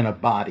 not in a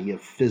body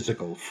of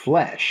physical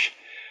flesh.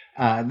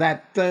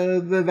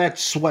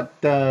 That's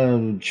what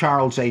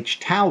Charles H.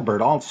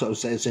 Talbert also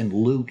says in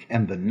Luke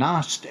and the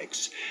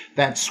Gnostics.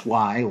 That's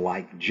why,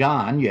 like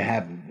John, you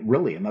have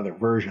really another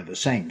version of the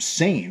same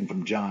scene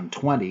from John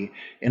 20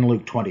 in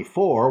Luke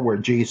 24, where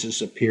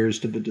Jesus appears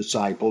to the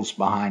disciples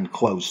behind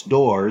closed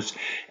doors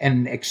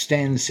and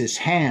extends his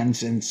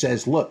hands and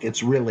says, "Look,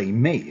 it's really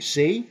me,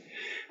 see?"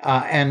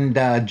 And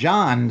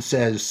John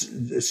says,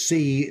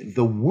 "See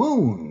the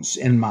wounds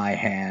in my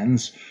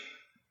hands."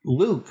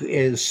 Luke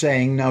is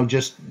saying, no,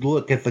 just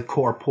look at the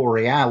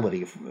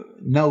corporeality.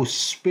 No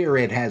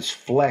spirit has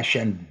flesh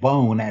and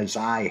bone as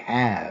I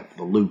have,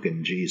 the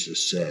Lucan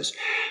Jesus says.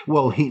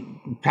 Well,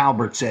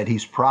 Talbert said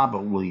he's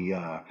probably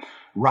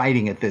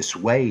writing it this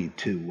way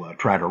to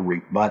try to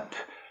rebut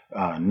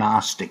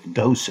Gnostic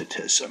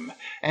docetism.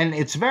 And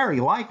it's very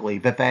likely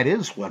that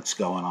is what's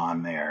going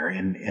on there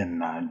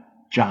in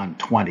John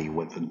 20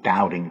 with the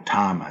doubting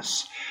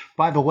Thomas.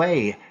 By the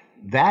way,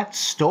 that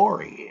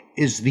story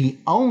is the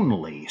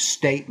only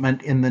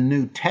statement in the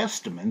New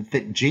Testament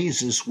that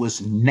Jesus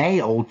was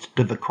nailed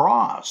to the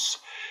cross.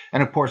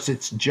 And of course,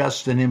 it's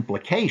just an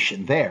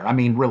implication there. I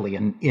mean, really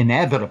an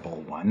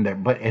inevitable one there,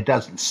 but it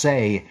doesn't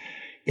say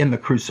in the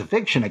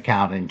crucifixion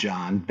account in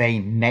John, they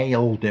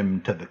nailed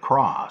him to the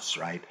cross,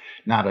 right?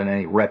 Not in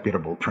any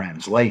reputable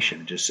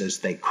translation. It just says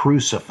they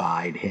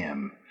crucified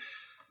him.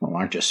 Well,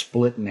 aren't you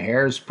splitting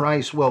hairs,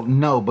 Price? Well,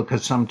 no,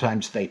 because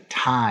sometimes they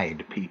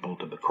tied people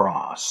to the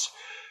cross.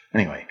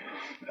 Anyway,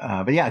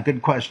 but yeah,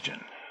 good question.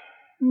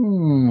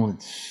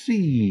 Let's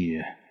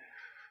see.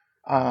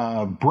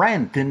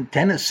 Brent in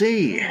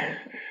Tennessee.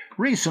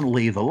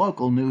 Recently, the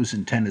local news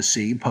in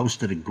Tennessee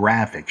posted a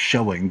graphic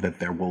showing that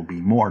there will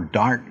be more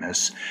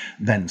darkness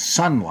than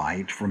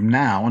sunlight from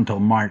now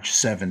until March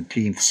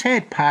 17th,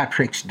 St.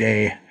 Patrick's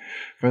Day.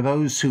 For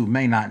those who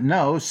may not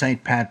know,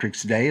 St.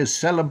 Patrick's Day is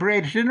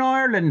celebrated in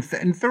Ireland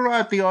and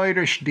throughout the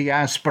Irish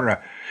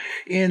diaspora.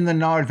 In the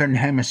Northern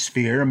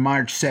Hemisphere,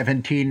 March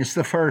 17 is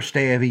the first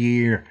day of the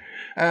year,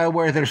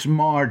 where there's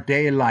more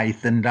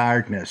daylight than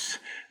darkness.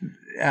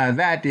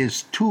 That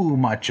is too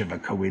much of a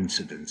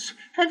coincidence.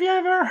 Have you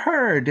ever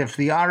heard if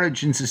the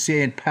origins of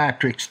St.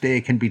 Patrick's Day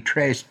can be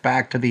traced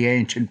back to the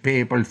ancient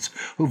peoples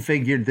who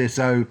figured this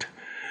out?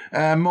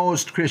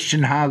 Most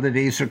Christian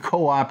holidays are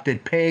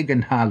co-opted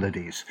pagan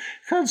holidays.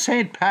 Could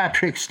St.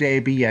 Patrick's Day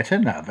be yet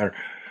another?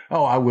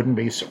 Oh, I wouldn't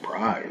be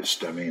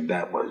surprised. I mean,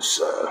 that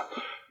was,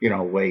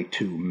 a way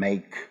to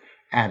make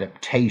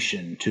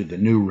adaptation to the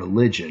new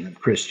religion of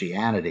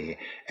Christianity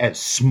as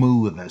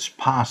smooth as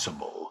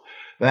possible.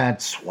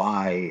 That's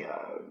why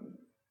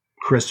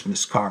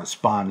Christmas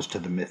corresponds to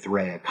the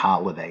Mithraic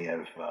holiday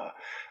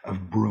of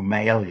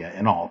Brumalia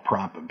in all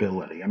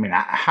probability. I mean,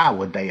 how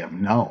would they have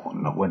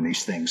known when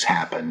these things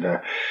happened?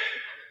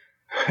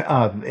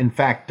 In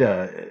fact,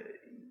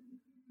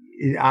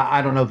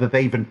 I don't know that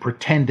they even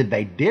pretended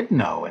they did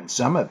know in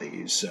some of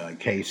these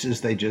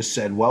cases. They just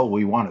said, well,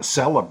 we want to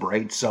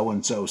celebrate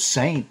so-and-so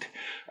saint.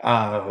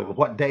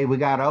 What day we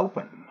got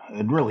open?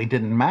 It really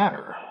didn't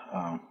matter.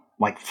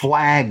 Like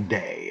Flag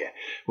Day.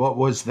 What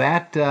was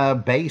that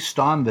based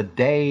on the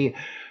day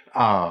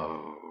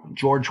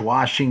George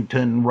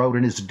Washington wrote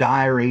in his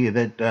diary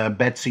that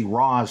Betsy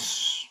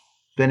Ross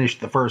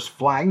finished the first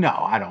flag? No,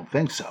 I don't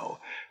think so.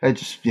 It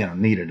just,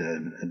 needed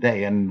a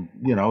day. And,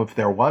 if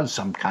there was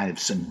some kind of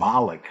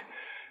symbolic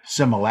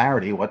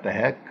similarity, what the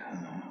heck?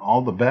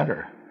 All the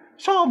better.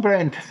 So,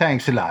 Brent,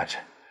 thanks a lot.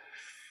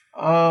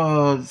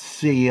 Let's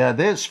see.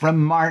 This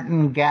from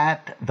Martin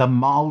Gatt, the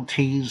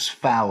Maltese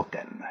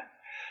Falcon.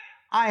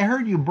 I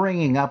heard you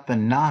bringing up the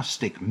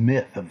Gnostic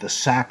myth of the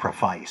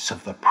sacrifice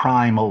of the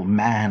primal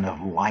man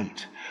of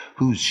light,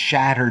 whose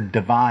shattered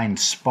divine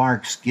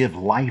sparks give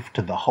life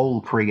to the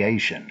whole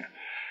creation.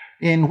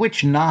 In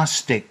which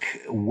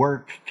Gnostic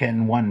work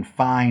can one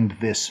find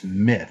this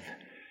myth?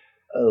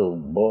 Oh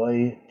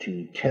boy,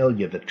 to tell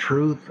you the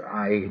truth,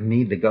 I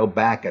need to go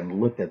back and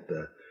look at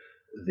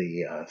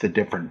the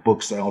different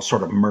books. They all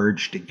sort of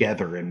merge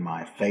together in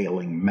my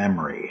failing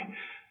memory.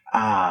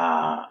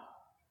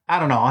 I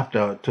don't know. I'll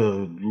have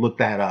to look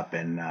that up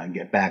and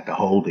get back a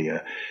hold of you.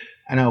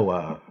 I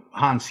know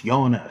Hans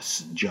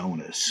Jonas,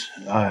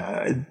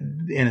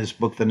 in his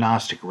book The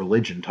Gnostic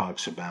Religion,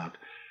 talks about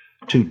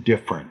two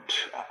different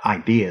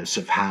ideas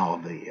of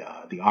how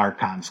the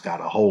archons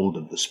got a hold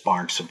of the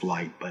sparks of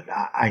light, but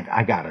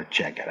I got to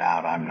check it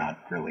out. I'm not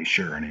really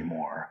sure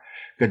anymore.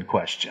 Good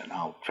question.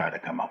 I'll try to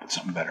come up with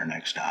something better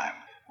next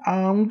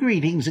time.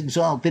 Greetings,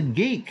 Exalted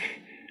Geek.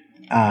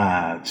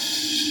 Let's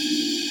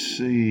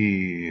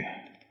see.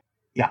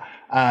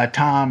 Yeah,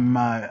 Tom,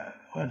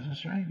 what is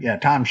this, right? Yeah,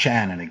 Tom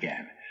Shannon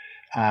again.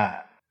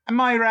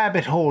 My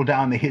rabbit hole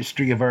down the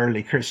history of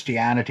early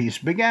Christianities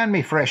began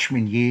my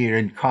freshman year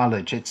in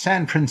college at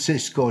San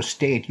Francisco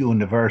State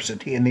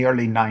University in the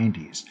early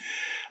 90s.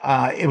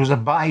 It was a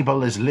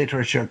Bible as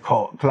literature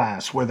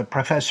class where the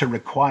professor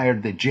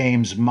required the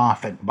James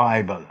Moffatt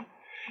Bible.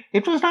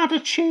 It was not a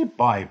cheap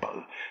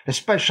Bible,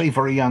 especially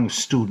for a young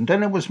student,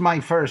 and it was my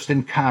first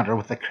encounter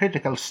with the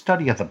critical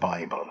study of the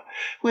Bible,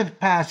 with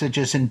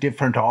passages in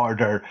different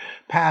order,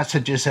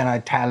 passages in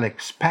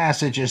italics,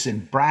 passages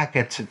in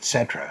brackets,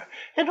 etc.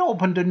 It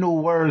opened a new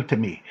world to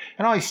me,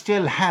 and I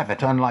still have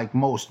it, unlike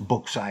most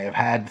books I have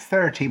had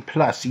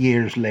 30-plus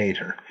years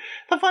later.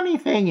 The funny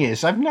thing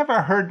is, I've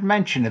never heard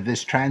mention of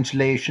this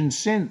translation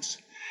since.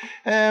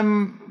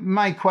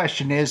 My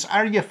question is,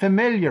 are you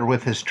familiar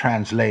with his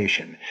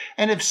translation?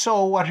 And if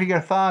so, what are your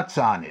thoughts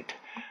on it?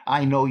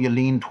 I know you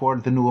lean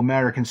toward the New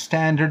American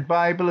Standard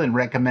Bible and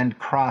recommend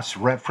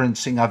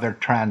cross-referencing other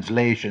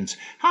translations.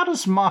 How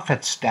does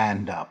Moffatt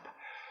stand up?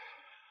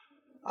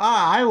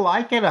 I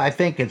like it. I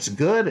think it's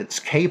good.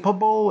 It's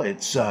capable.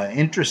 It's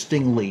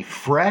interestingly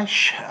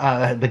fresh.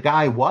 The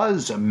guy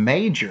was a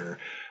major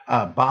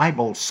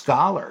Bible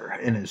scholar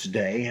in his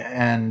day,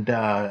 and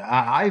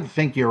I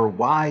think you're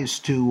wise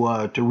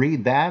to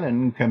read that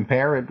and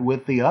compare it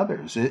with the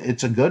others.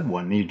 It's a good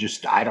one.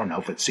 I don't know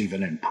if it's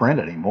even in print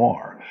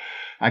anymore.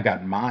 I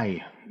got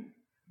my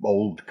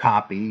old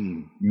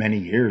copy many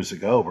years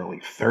ago,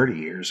 really 30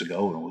 years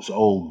ago, and it was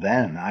old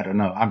then. I don't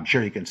know. I'm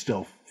sure you can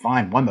still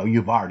find one, though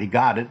you've already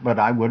got it, but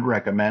I would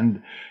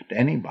recommend to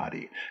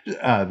anybody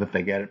that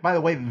they get it. By the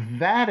way,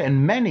 that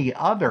and many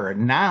other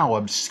now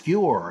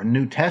obscure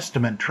New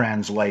Testament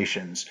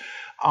translations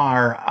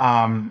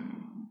are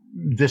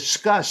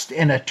discussed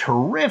in a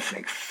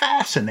terrific,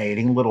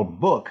 fascinating little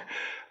book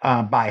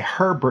by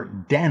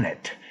Herbert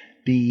Dennett,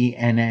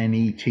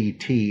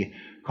 Dennett,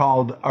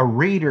 called A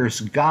Reader's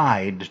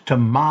Guide to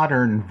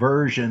Modern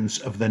Versions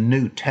of the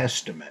New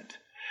Testament,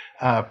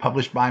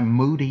 published by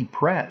Moody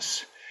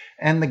Press.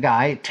 And the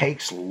guy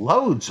takes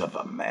loads of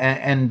them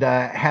and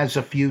has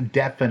a few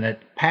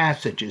definite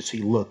passages he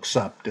looks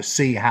up to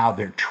see how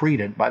they're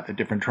treated by the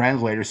different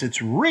translators.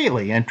 It's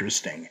really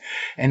interesting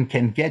and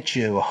can get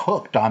you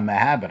hooked on the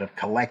habit of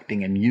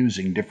collecting and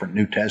using different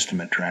New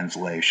Testament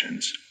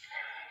translations.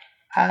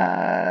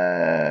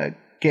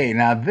 Okay,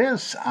 now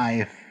this,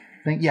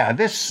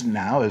 this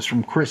now is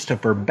from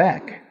Christopher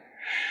Beck.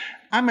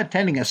 I'm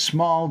attending a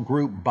small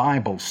group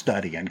Bible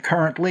study, and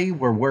currently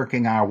we're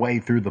working our way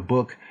through the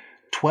book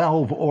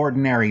 12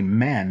 Ordinary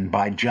Men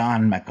by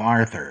John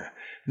MacArthur.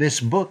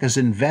 This book is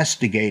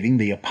investigating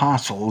the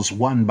apostles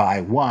one by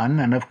one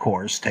and, of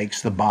course,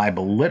 takes the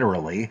Bible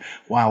literally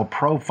while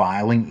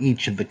profiling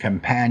each of the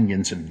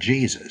companions of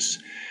Jesus.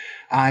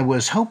 I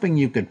was hoping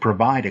you could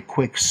provide a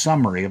quick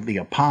summary of the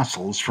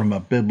apostles from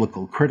a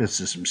biblical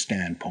criticism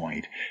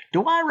standpoint.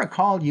 Do I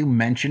recall you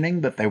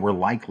mentioning that they were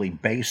likely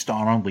based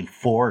on only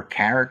 4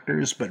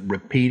 characters but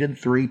repeated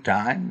 3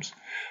 times?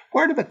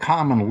 Where did the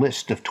common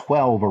list of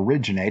 12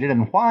 originated,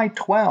 and why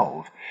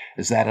 12?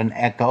 Is that an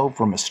echo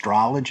from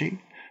astrology?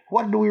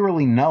 What do we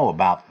really know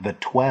about the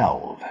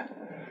 12?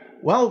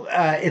 Well,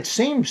 it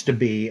seems to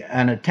be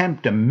an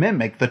attempt to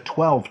mimic the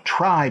 12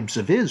 tribes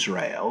of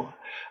Israel,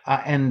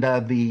 and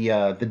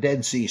the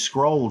Dead Sea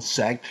Scrolls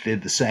sect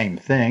did the same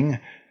thing.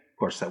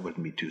 Of course, that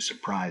wouldn't be too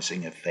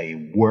surprising if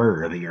they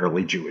were the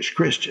early Jewish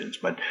Christians,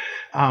 but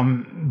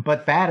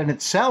that in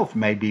itself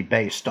may be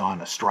based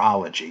on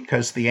astrology,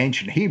 because the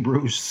ancient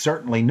Hebrews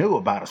certainly knew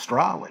about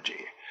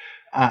astrology,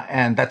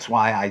 and that's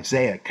why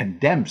Isaiah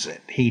condemns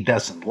it. He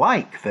doesn't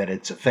like that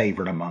it's a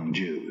favorite among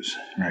Jews.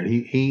 Right?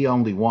 He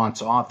only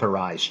wants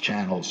authorized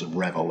channels of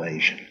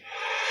revelation.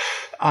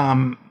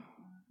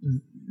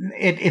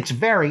 It's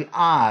very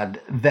odd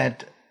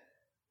that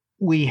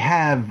we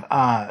have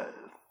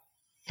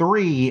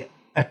 3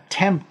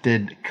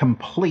 attempted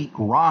complete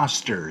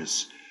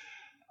rosters,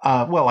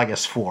 I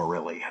guess 4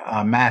 really,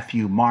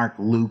 Matthew, Mark,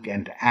 Luke,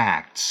 and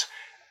Acts,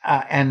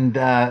 and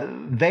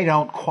they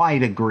don't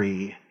quite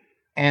agree,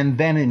 And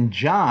then in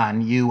John,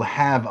 you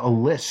have a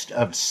list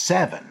of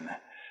 7.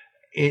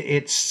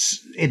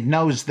 It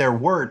knows there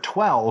were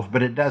 12,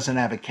 but it doesn't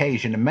have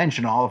occasion to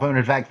mention all of them.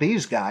 In fact,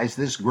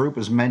 this group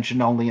is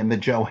mentioned only in the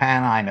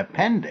Johannine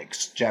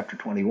Appendix, chapter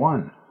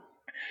 21.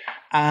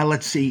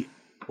 Let's see.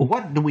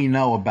 What do we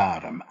know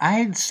about them?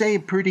 I'd say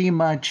pretty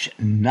much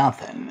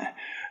nothing.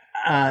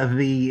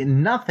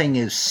 Nothing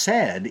is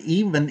said,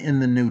 even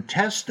in the New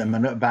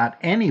Testament, about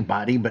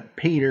anybody but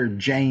Peter,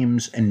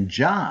 James, and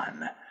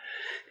John.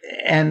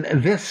 And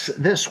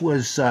this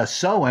was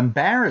so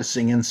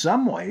embarrassing in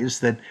some ways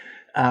that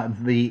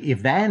the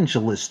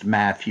evangelist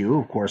Matthew,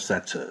 of course,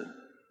 that's a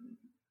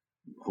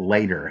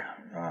later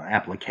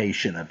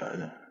application of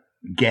a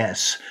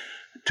guess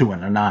to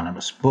an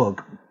anonymous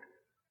book,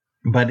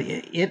 but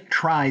it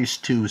tries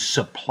to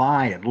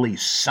supply at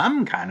least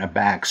some kind of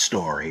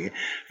backstory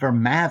for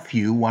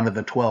Matthew, one of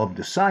the 12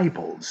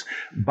 disciples,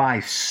 by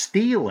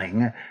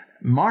stealing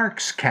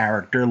Mark's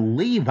character,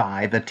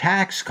 Levi, the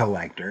tax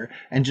collector,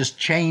 and just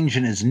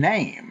changing his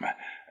name.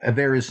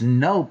 There is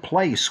no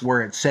place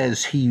where it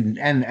says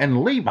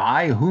and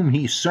Levi, whom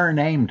he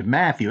surnamed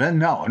Matthew.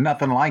 No,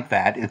 nothing like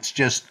that. It's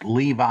just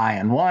Levi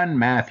in one,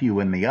 Matthew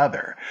in the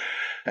other.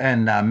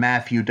 And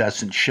Matthew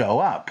doesn't show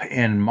up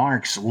in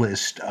Mark's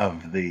list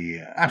of the...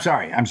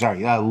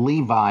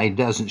 Levi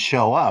doesn't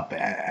show up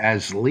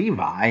as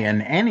Levi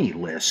in any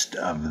list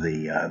of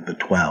the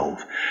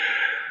 12.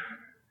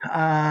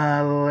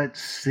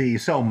 Let's see.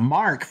 So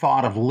Mark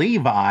thought of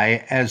Levi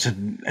as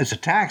a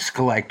tax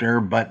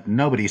collector, but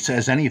nobody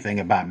says anything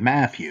about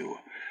Matthew.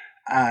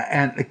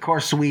 And of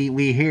course,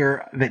 we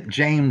hear that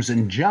James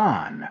and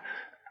John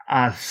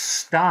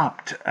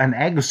stopped an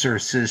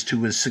exorcist who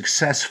was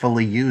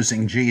successfully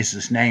using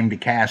Jesus' name to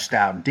cast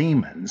out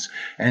demons,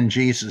 and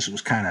Jesus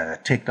was kind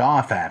of ticked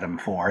off at him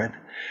for it.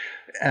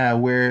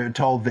 We're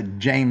told that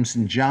James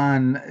and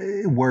John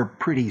were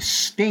pretty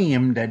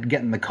steamed at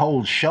getting the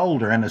cold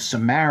shoulder in a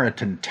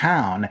Samaritan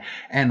town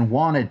and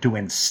wanted to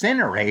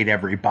incinerate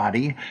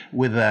everybody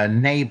with a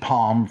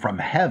napalm from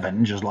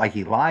heaven, just like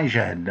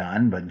Elijah had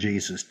done, but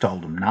Jesus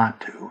told them not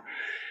to.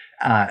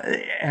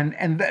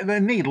 And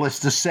needless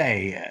to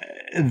say,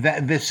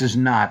 that this is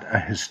not a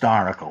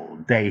historical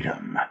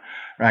datum,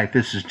 right?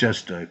 This is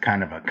just a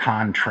kind of a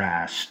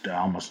contrast,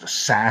 almost a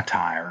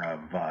satire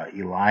of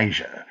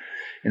Elijah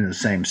in the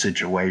same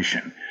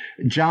situation.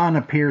 John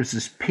appears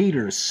as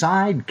Peter's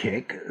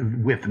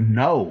sidekick with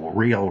no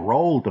real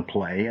role to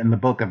play in the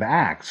book of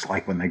Acts,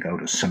 like when they go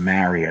to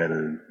Samaria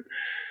to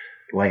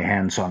lay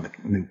hands on the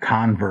new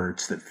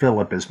converts that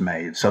Philip has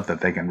made so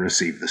that they can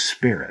receive the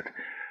Spirit.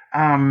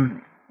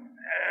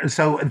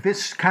 So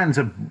this kinds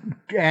of,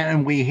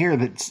 and we hear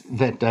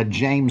that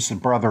James, the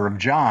brother of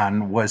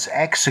John, was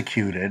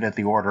executed at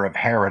the order of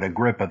Herod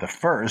Agrippa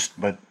I,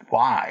 but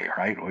why,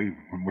 right?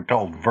 We're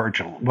told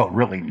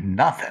really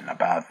nothing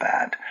about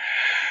that.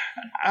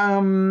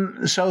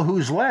 So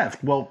who's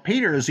left? Well,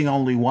 Peter is the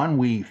only one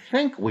we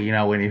think we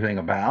know anything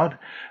about,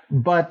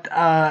 but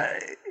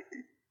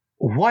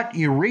what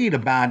you read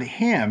about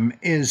him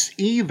is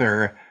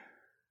either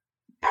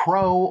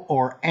pro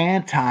or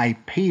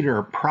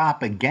anti-Peter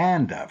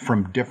propaganda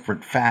from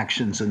different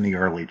factions in the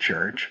early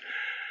church,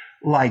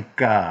 like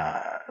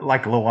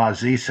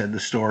Loisy said, the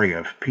story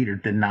of Peter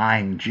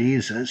denying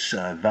Jesus,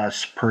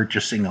 thus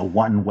purchasing a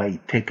one-way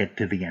ticket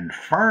to the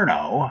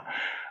inferno.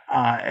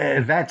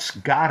 That's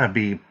got to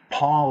be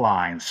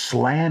Pauline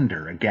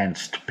slander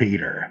against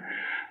Peter.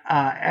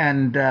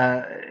 And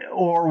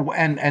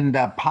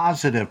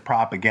positive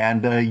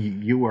propaganda.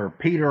 You are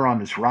Peter, on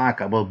this rock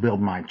I will build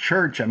my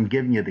church. I'm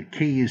giving you the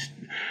keys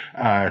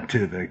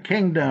to the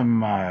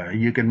kingdom.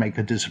 You can make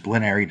the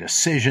disciplinary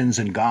decisions,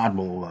 and God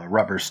will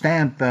rubber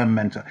stamp them.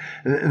 And so,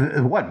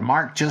 what,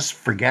 Mark just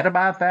forget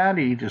about that?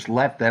 He just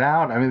left it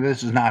out? I mean,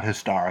 this is not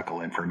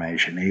historical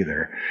information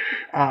either.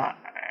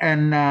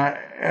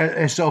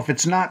 So if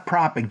it's not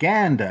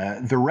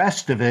propaganda, the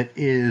rest of it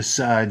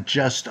is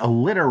just a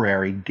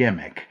literary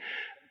gimmick.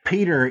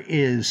 Peter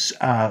is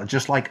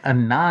just like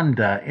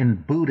Ananda in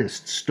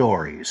Buddhist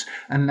stories.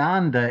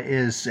 Ananda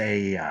is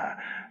a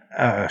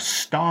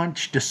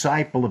staunch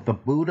disciple of the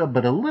Buddha,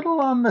 but a little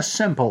on the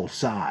simple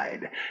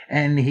side.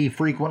 And he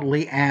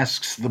frequently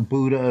asks the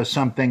Buddha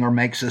something or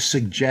makes a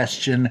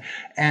suggestion,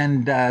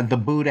 and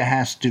the Buddha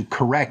has to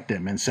correct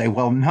him and say,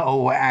 well,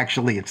 no,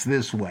 actually it's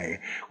this way,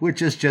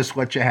 which is just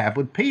what you have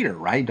with Peter,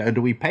 right? Do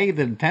we pay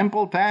the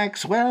temple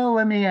tax? Well,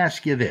 let me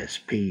ask you this,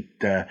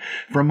 Pete.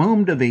 From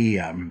whom do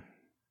the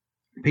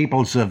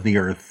peoples of the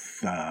earth,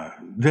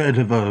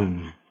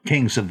 the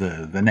kings of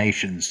the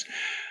nations,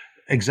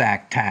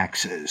 exact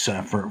taxes?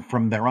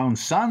 From their own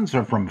sons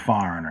or from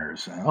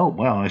foreigners? Oh,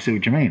 well, I see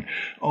what you mean.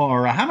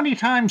 Or how many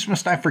times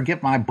must I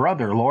forgive my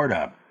brother, Lord?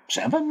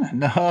 7?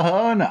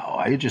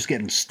 No, you're just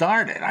getting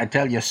started. I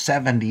tell you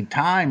 70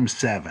 times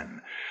 7.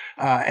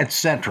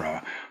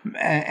 Etc.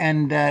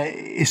 And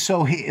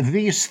so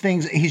these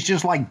things, he's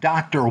just like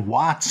Dr.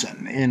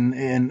 Watson.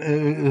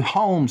 In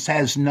Holmes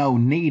has no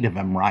need of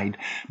him, right?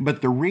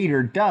 But the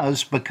reader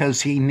does,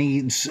 because he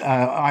needs,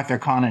 Arthur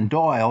Conan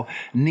Doyle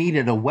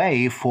needed a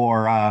way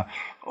for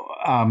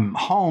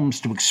Holmes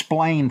to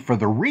explain for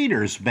the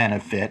reader's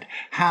benefit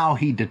how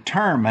he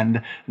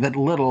determined that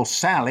little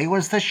Sally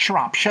was the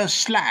Shropshire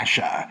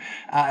slasher.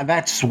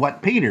 That's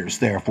what Peter's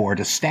there for,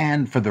 to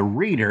stand for the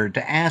reader,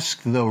 to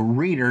ask the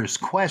reader's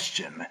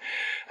question.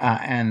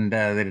 And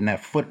they didn't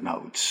have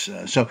footnotes.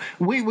 So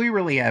we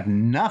really have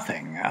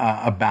nothing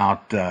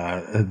about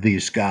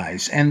these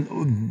guys.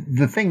 And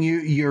the thing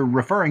you're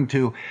referring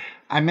to,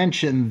 I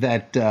mentioned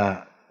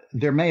that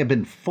there may have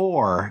been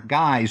 4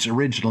 guys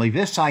originally.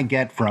 This I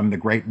get from the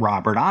great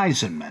Robert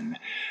Eisenman,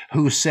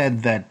 who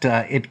said that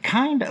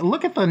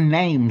look at the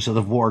names of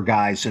the 4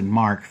 guys in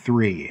Mark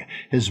 3.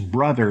 His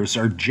brothers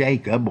are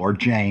Jacob or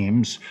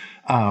James,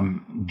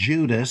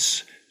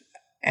 Judas,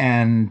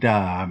 and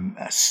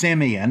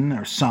Simeon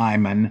or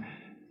Simon,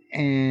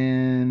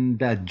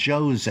 and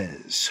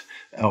Joseph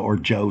or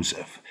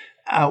Joseph.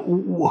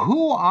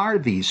 Who are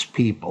these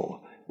people?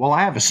 Well,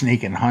 I have a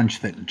sneaking hunch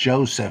that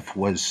Joseph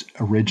was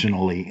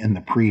originally in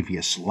the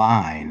previous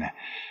line.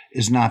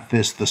 Is not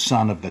this the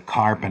son of the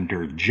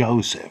carpenter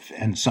Joseph?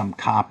 And some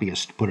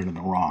copyist put it in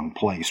the wrong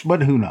place,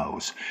 but who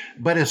knows?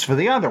 But as for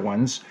the other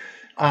ones,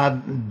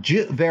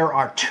 there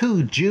are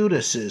 2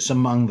 Judases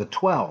among the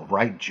 12,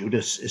 right?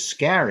 Judas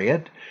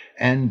Iscariot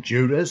and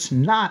Judas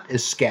not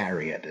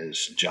Iscariot,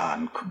 as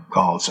John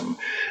calls him.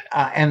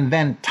 And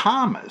then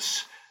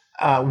Thomas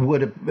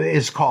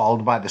is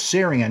called by the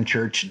Syrian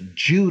church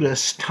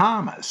Judas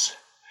Thomas.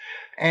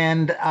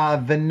 And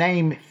the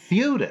name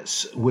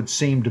Theudas would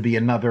seem to be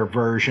another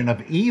version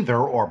of either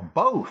or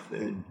both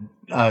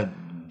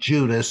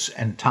Judas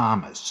and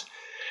Thomas.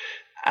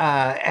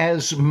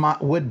 As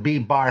would be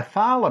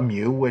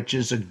Bartholomew, which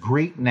is a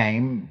Greek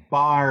name,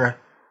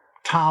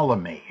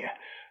 Ptolemy.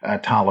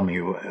 Ptolemy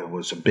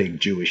was a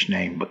big Jewish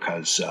name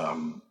because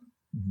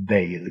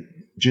the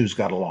Jews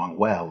got along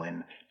well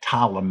in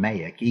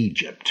Ptolemaic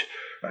Egypt,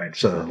 right?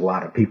 So a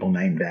lot of people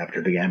named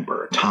after the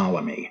emperor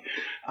Ptolemy.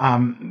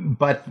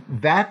 But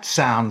that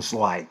sounds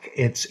like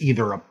it's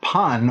either a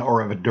pun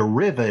or a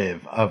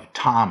derivative of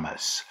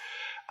Thomas.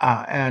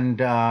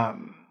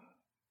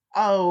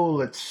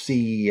 Let's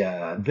see.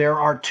 There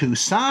are 2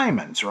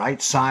 Simons,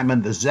 right?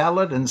 Simon the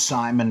Zealot and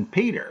Simon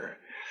Peter.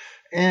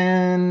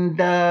 And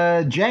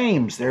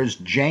James, there's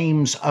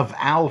James of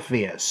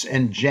Alphaeus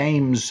and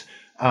James,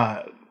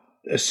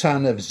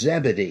 son of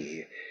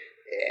Zebedee.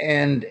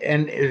 And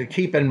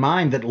keep in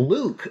mind that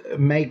Luke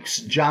makes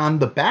John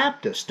the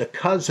Baptist a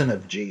cousin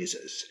of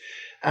Jesus.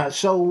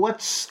 So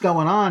what's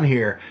going on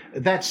here?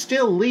 That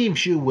still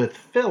leaves you with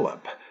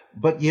Philip,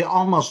 but you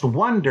almost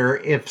wonder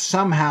if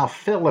somehow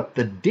Philip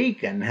the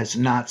deacon has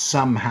not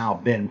somehow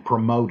been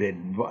promoted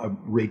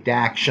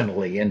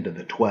redactionally into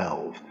the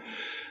 12.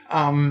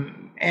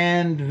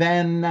 And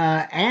then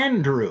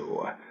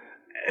Andrew.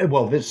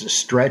 Well, this is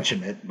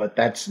stretching it, but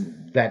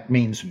that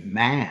means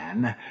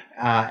man,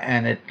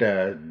 and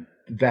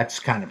that's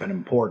kind of an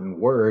important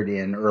word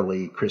in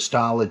early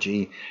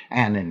Christology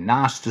and in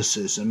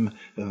Gnosticism.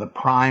 The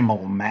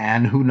primal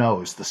man, who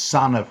knows, the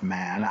Son of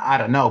Man, I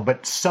don't know,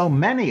 but so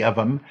many of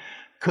them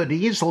could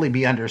easily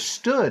be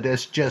understood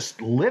as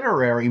just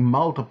literary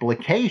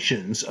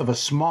multiplications of a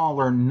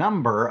smaller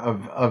number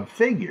of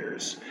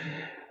figures.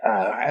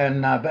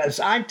 And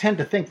I tend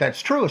to think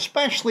that's true,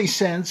 especially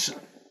since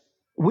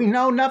we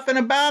know nothing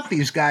about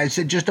these guys.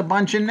 They're just a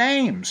bunch of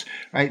names,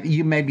 right?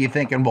 You may be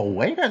thinking, well,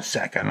 wait a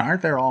second.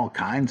 Aren't there all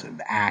kinds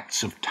of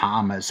Acts of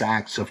Thomas,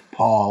 Acts of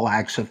Paul,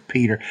 Acts of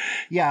Peter?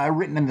 Yeah,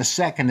 written in the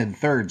 2nd and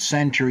 3rd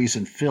centuries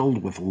and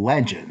filled with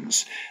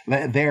legends.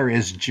 There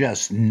is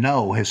just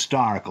no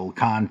historical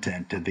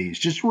content to these.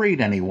 Just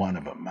read any one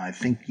of them. I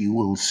think you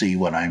will see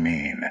what I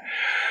mean.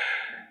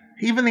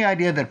 Even the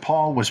idea that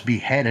Paul was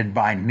beheaded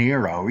by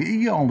Nero,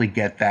 you only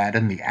get that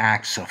in the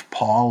Acts of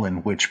Paul,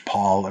 in which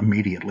Paul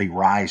immediately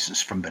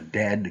rises from the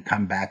dead to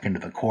come back into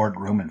the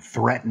courtroom and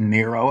threaten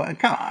Nero.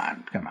 Come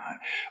on.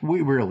 We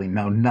really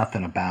know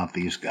nothing about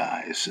these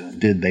guys.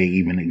 Did they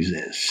even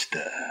exist?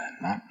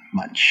 Not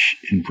much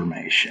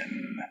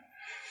information.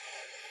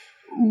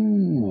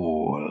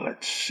 Ooh,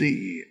 let's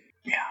see.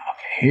 Yeah,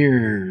 okay.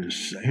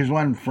 Here's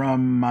one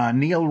from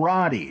Neil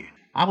Roddy.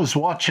 I was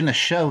watching a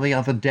show the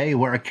other day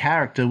where a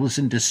character was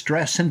in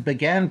distress and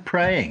began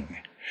praying.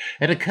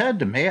 It occurred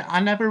to me I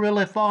never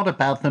really thought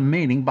about the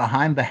meaning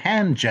behind the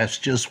hand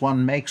gestures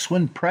one makes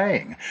when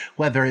praying,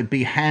 whether it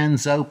be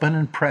hands open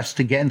and pressed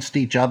against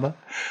each other,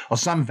 or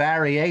some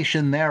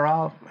variation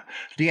thereof.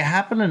 Do you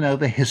happen to know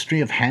the history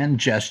of hand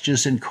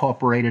gestures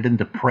incorporated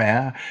into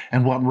prayer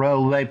and what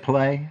role they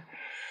play?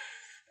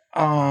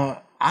 I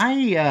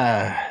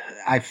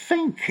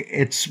think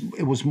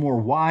it was more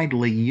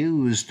widely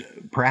used,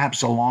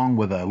 perhaps along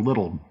with a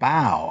little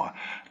bow,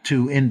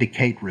 to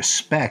indicate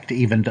respect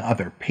even to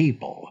other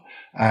people.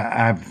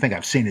 I think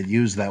I've seen it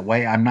used that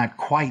way. I'm not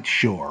quite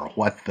sure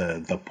what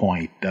the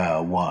point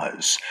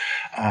was.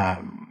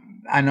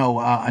 I know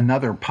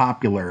another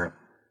popular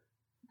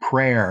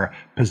prayer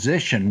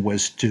position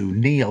was to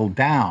kneel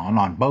down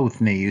on both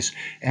knees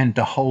and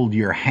to hold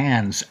your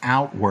hands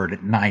outward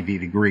at 90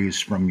 degrees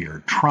from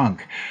your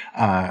trunk,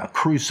 a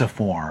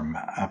cruciform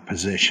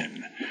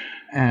position.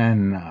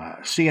 And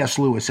C.S.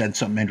 Lewis had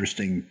something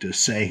interesting to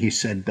say. He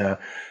said,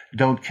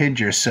 don't kid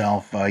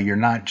yourself. You're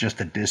not just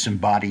a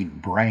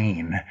disembodied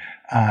brain.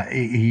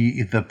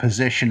 The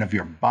position of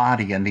your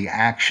body and the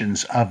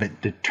actions of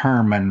it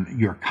determine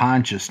your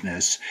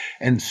consciousness.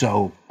 And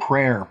so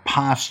prayer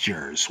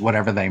postures,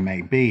 whatever they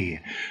may be,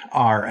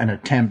 are an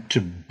attempt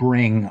to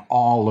bring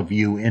all of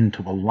you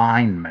into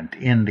alignment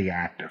in the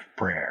act of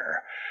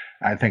prayer.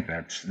 I think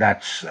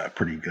that's a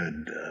pretty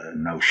good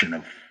notion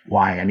of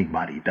why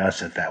anybody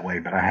does it that way.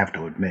 But I have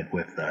to admit,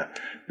 with the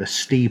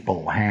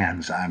steeple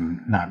hands,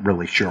 I'm not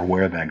really sure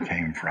where that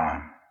came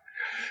from.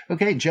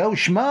 Okay, Joe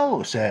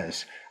Schmo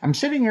says, I'm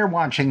sitting here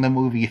watching the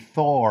movie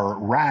Thor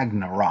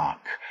Ragnarok.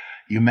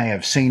 You may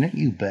have seen it,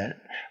 you bet.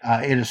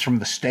 It is from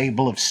the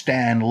stable of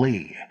Stan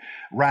Lee.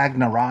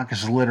 Ragnarok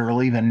is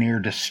literally the near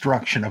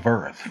destruction of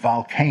Earth.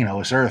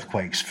 Volcanoes,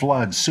 earthquakes,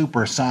 floods,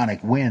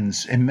 supersonic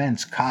winds,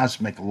 immense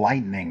cosmic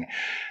lightning,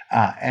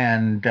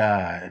 and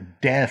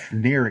death,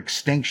 near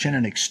extinction,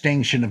 and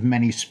extinction of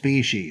many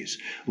species.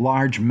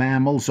 Large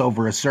mammals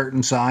over a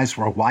certain size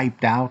were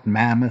wiped out: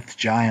 mammoths,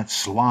 giant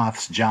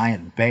sloths,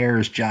 giant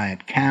bears,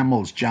 giant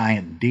camels,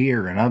 giant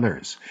deer, and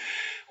others.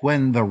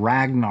 When the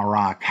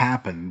Ragnarok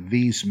happened,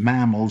 these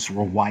mammals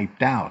were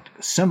wiped out.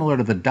 Similar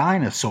to the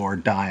dinosaur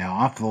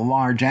die-off, the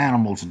large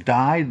animals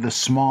died, the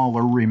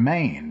smaller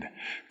remained.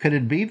 Could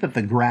it be that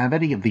the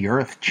gravity of the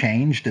Earth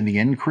changed and the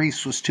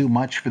increase was too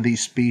much for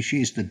these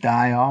species to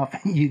die off?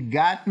 You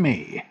got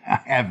me. I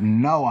have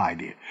no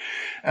idea.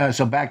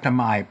 So back to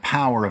my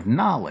power of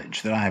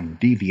knowledge that I've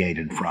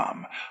deviated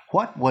from.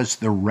 What was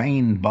the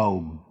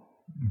rainbow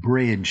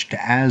bridge to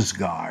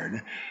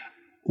Asgard?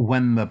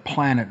 When the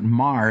planet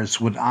Mars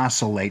would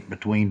oscillate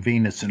between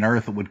Venus and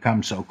Earth, it would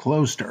come so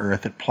close to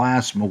Earth that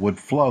plasma would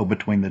flow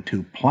between the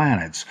two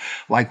planets,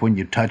 like when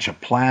you touch a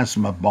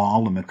plasma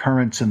ball and the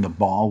currents in the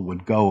ball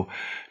would go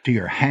to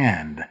your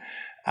hand.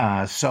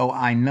 So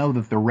I know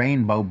that the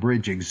Rainbow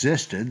Bridge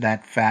existed.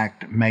 That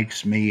fact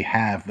makes me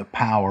have the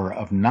power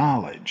of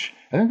knowledge.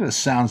 I think this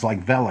sounds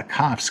like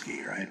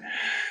Velikovsky, right?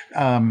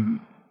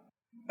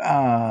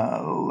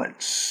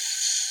 Let's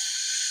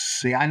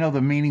see. I know the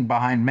meaning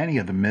behind many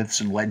of the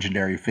myths and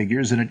legendary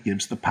figures, and it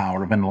gives the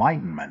power of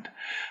enlightenment.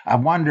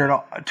 I've wandered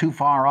too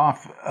far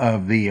off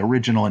of the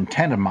original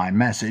intent of my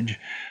message,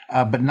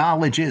 but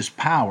knowledge is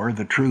power.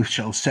 The truth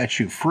shall set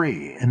you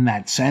free. In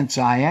that sense,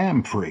 I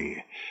am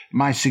free.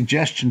 My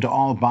suggestion to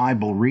all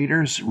Bible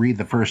readers: read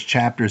the first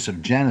chapters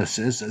of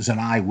Genesis as an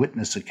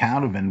eyewitness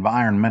account of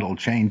environmental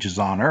changes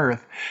on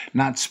Earth,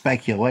 not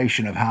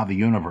speculation of how the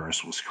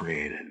universe was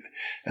created.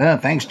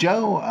 Thanks,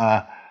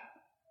 Joe.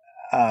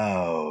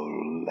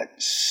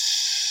 Let's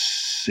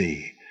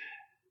see.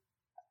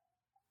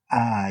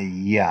 I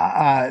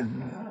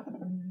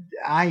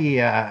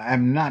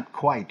am not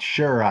quite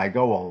sure I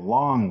go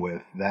along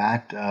with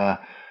that.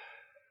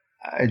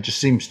 It just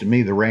seems to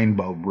me the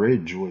Rainbow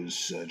Bridge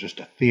was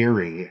just a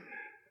theory,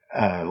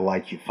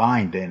 like you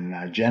find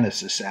in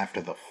Genesis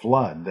after the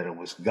flood, that it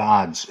was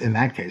God's, in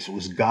that case, it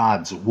was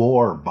God's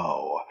war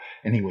bow.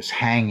 And he was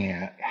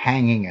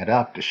hanging it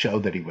up to show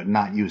that he would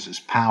not use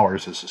his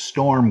powers as a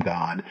storm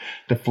god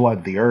to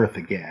flood the earth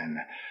again.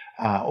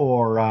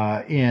 Or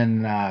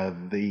in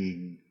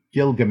the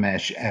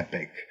Gilgamesh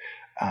epic,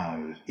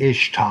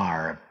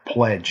 Ishtar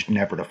pledged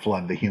never to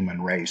flood the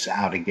human race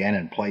out again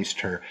and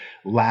placed her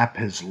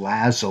lapis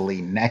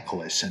lazuli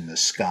necklace in the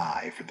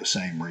sky for the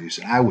same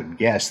reason. I would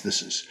guess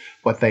this is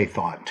what they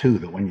thought too,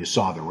 that when you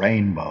saw the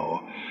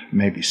rainbow,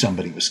 maybe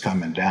somebody was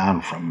coming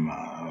down from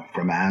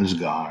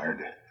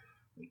Asgard.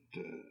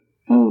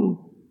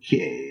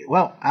 Okay,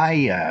 well,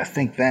 I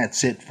think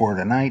that's it for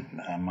tonight.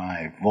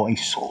 My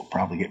voice will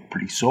probably get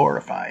pretty sore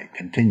if I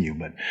continue,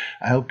 but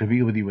I hope to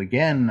be with you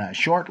again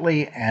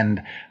shortly,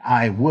 and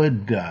I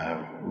would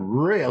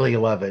really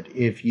love it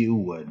if you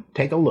would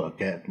take a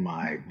look at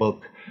my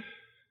book,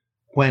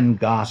 When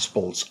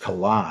Gospels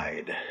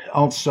Collide.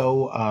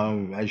 Also,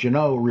 as you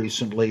know,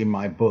 recently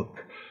my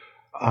book,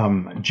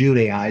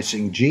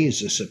 Judaizing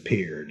Jesus,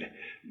 appeared.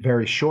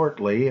 Very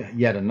shortly,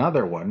 yet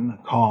another one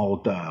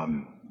called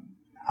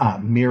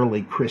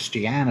Merely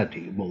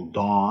Christianity will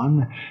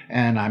dawn,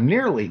 and I'm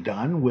nearly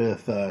done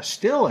with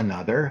still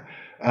another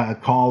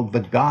called The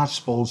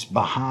Gospels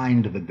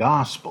Behind the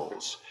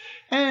Gospels.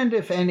 And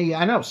if any,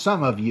 I know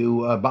some of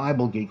you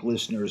Bible Geek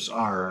listeners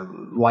are,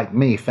 like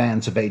me,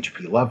 fans of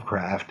H.P.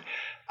 Lovecraft.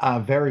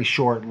 Very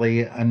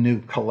shortly, a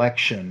new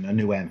collection, a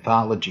new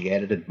anthology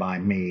edited by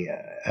me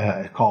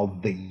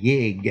called The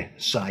Yig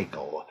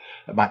Cycle,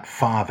 about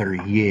Father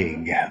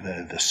Yig,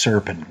 the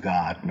serpent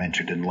god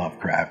mentioned in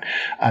Lovecraft.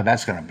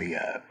 That's going to be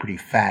a pretty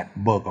fat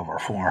book, over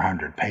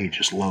 400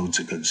 pages, loads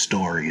of good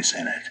stories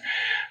in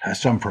it.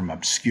 Some from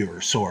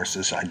obscure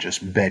sources I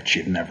just bet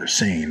you've never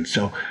seen.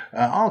 So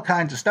all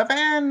kinds of stuff.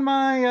 And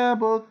my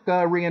book,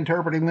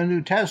 Reinterpreting the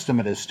New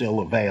Testament, is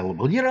still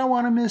available. You don't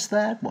want to miss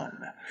that one.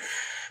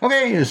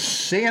 Okay,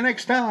 see you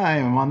next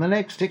time on the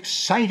next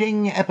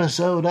exciting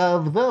episode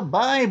of The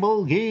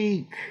Bible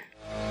Geek.